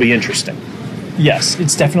 it'll be interesting. Yes,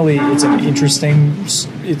 it's definitely, it's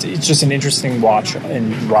just an interesting watch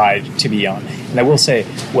and ride to be on. And I will say,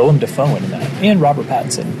 Willem Dafoe in that, and Robert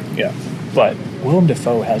Pattinson. Yeah. But Willem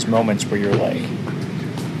Dafoe has moments where you're like,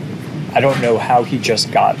 I don't know how he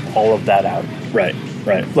just got all of that out. Right.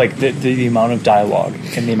 Like the amount of dialogue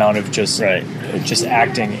and the amount of just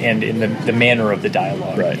acting, and in the manner of the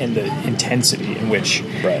dialogue, and the intensity in which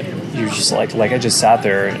you're just like I just sat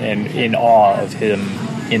there and in awe of him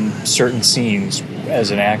in certain scenes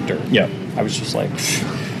as an actor. Yeah. I was just like,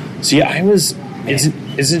 see, it's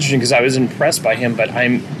interesting because I was impressed by him, but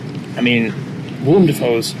Willem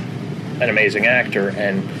Dafoe's an amazing actor,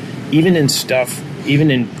 and even in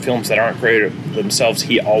films that aren't great themselves,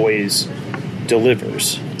 he always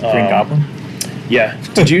delivers. Green Goblin? Yeah.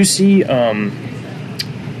 Did you see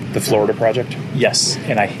The Florida Project? Yes,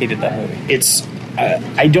 and I hated that movie. It's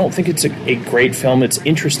I don't think it's a great film. It's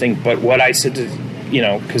interesting, but what I said to,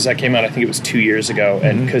 because that came out, I think it was 2 years ago,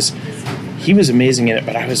 and because he was amazing in it,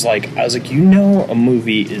 but I was like, a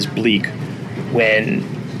movie is bleak when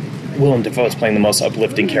Willem Dafoe is playing the most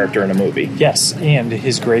uplifting character in a movie. Yes, and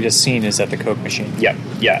his greatest scene is at the Coke machine. Yeah.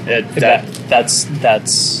 That's.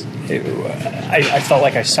 I felt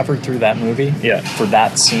like I suffered through that movie. Yeah. For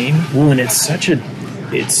that scene. Well, and it's such a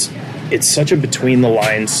between the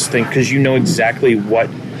lines thing, because you know exactly what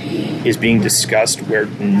is being discussed, where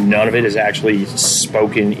none of it is actually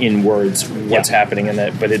spoken in words. What's happening in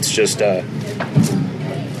that, but it's just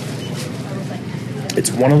it's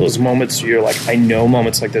one of those moments you're like, I know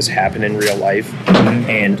moments like this happen in real life,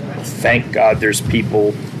 and thank God there's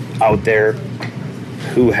people out there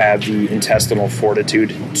who have the intestinal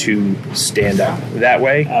fortitude to stand up that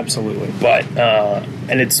way. Absolutely. But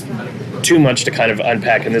and it's too much to kind of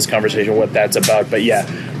unpack in this conversation what that's about. But yeah,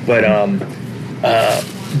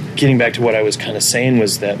 getting back to what I was kind of saying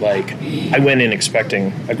was that, like, I went in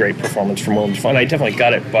expecting a great performance from Willem Dafoe, and I definitely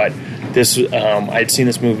got it. But this, I'd seen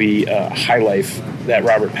this movie High Life that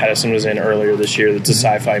Robert Pattinson was in earlier this year. It's a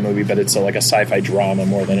sci-fi movie, but it's like a sci-fi drama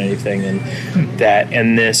more than anything.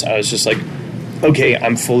 And this, I was just like, okay,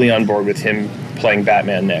 I'm fully on board with him playing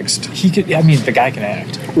Batman next. He could. I mean, the guy can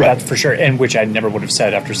act, right? That's for sure. And which I never would have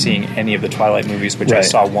said after seeing any of the Twilight movies, which I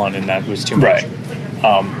saw one, and that was too much. Right.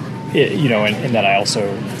 And then I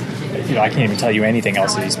also, I can't even tell you anything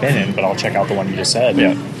else that he's been in, but I'll check out the one you just said.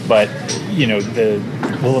 Yeah. But the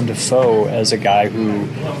Willem Dafoe as a guy who,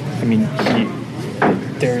 I mean,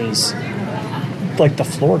 there is, like, the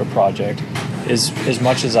Florida Project is, as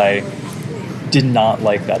much as I did not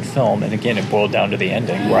like that film, and again, it boiled down to the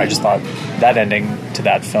ending, where I just thought that ending to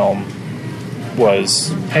that film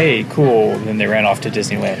was, hey, cool, and then they ran off to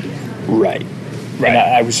Disneyland. Right. And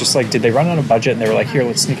I was just like, did they run on a budget? And they were like, here,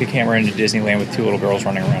 let's sneak a camera into Disneyland with two little girls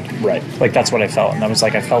running around. Right. Like, that's what I felt. And I was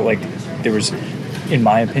like, I felt like there was, in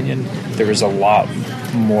my opinion, there was a lot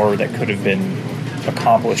more that could have been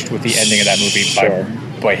accomplished with the ending of that movie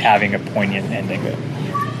by having a poignant ending.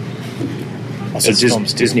 Also,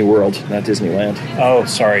 Disney World, not Disneyland. Oh,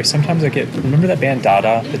 sorry. Sometimes I remember that band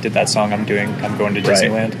Dada that did that song, I'm going to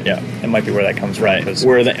Disneyland? Right. Yeah. It might be where that comes from. Right.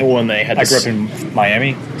 When they had I grew up in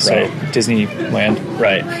Miami, so Disneyland.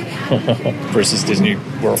 Right. versus Disney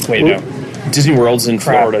World. Wait, no. Disney World's in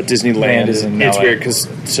Florida. Disneyland is in It's LA. weird because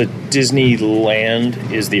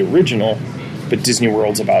Disneyland is the original, but Disney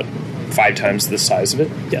World's about 5 times the size of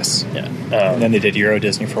it. Yes. Yeah. And then they did Euro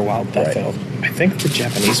Disney for a while, but that failed. I think the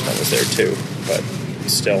Japanese one was there too, but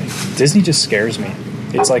still. Disney just scares me.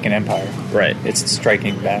 It's like an empire. Right. It's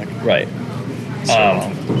striking back. Right.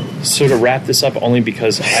 So to wrap this up, only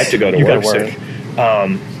because I have to go to work soon,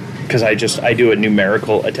 because I do a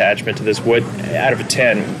numerical attachment to this. What out of a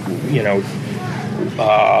 10,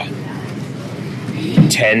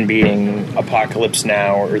 10 being Apocalypse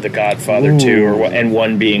Now or The Godfather 2, and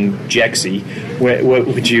 1 being Jexy. What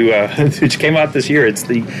would you? Which came out this year. It's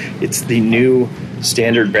the new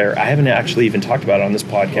standard bearer. I haven't actually even talked about it on this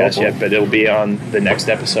podcast yet, but it'll be on the next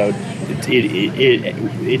episode.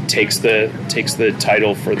 It takes the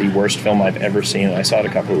title for the worst film I've ever seen. I saw it a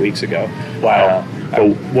couple of weeks ago. Wow.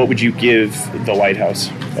 But what would you give The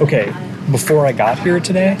Lighthouse? Okay, before I got here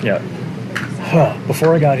today. Yeah.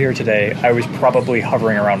 Before I got here today, I was probably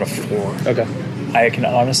hovering around a 4. Okay. I can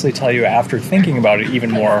honestly tell you, after thinking about it even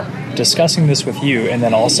more, discussing this with you, and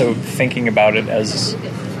then also thinking about it as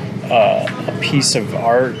a piece of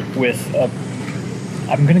art with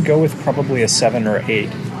I'm going to go with probably a 7 or 8.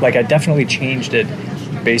 Like, I definitely changed it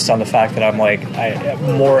based on the fact that I'm like, I have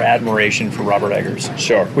more admiration for Robert Eggers.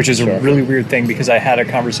 Sure. Which is a really weird thing, because I had a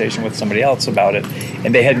conversation with somebody else about it,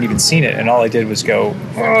 and they hadn't even seen it, and all I did was go,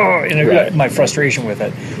 my frustration with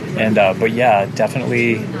it. And, but yeah,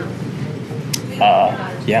 definitely,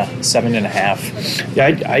 7.5.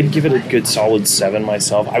 Yeah, I'd give it a good solid 7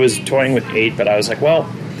 myself. I was toying with 8, but I was like, well,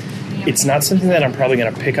 it's not something that I'm probably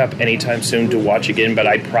going to pick up anytime soon to watch again, but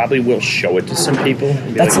I probably will show it to some people.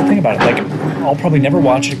 That's the thing about it. Like, I'll probably never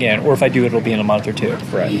watch it again, or if I do, it'll be in a month or 2.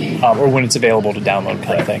 Right. Or when it's available to download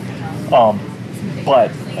kind of thing.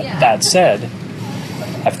 But that said,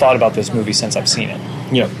 I've thought about this movie since I've seen it.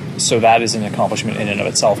 Yeah. So that is an accomplishment in and of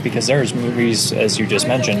itself, because there's movies, as you just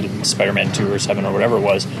mentioned, Spider-Man 2 or 7 or whatever it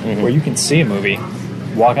was, where you can see a movie,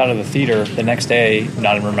 walk out of the theater the next day,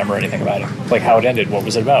 not even remember anything about it. Like how it ended, what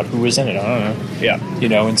was it about, who was in it, I don't know. Yeah.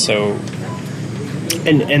 And so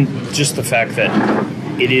And just the fact that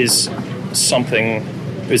it is something,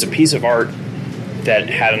 it was a piece of art that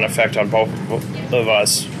had an effect on both of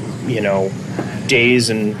us, days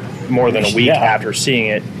and more than a week after seeing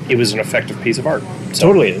it. It was an effective piece of art. So,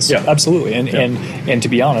 totally is. Yeah. Absolutely. And to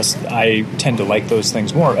be honest, I tend to like those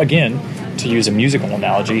things more. Again, to use a musical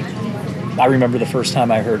analogy, I remember the first time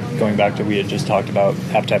I heard, going back to, we had just talked about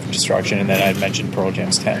Appetite for Destruction, and then I had mentioned Pearl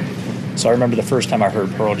Jam's 10. So I remember the first time I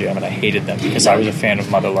heard Pearl Jam, and I hated them because I was a fan of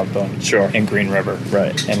Mother Love Bone and Green River.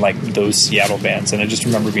 Right. And like those Seattle bands. And I just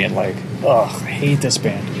remember being like, ugh, I hate this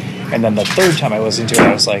band. And then the third time I listened to it,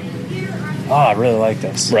 I was like, I really like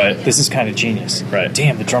this. Right. This is kind of genius. Right.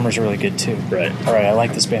 Damn, the drummer's really good too. Right. All right, I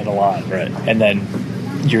like this band a lot. Right. And then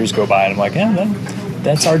years go by, and I'm like,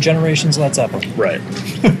 that's our generation's Led Zeppelin. Right.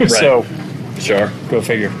 So, sure. Go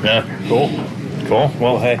figure. Yeah. Cool.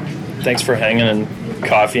 Well, hey, thanks for hanging and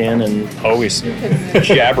coffeeing and always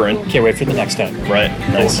jabbering. Can't wait for the next time. Right.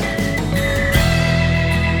 Nice.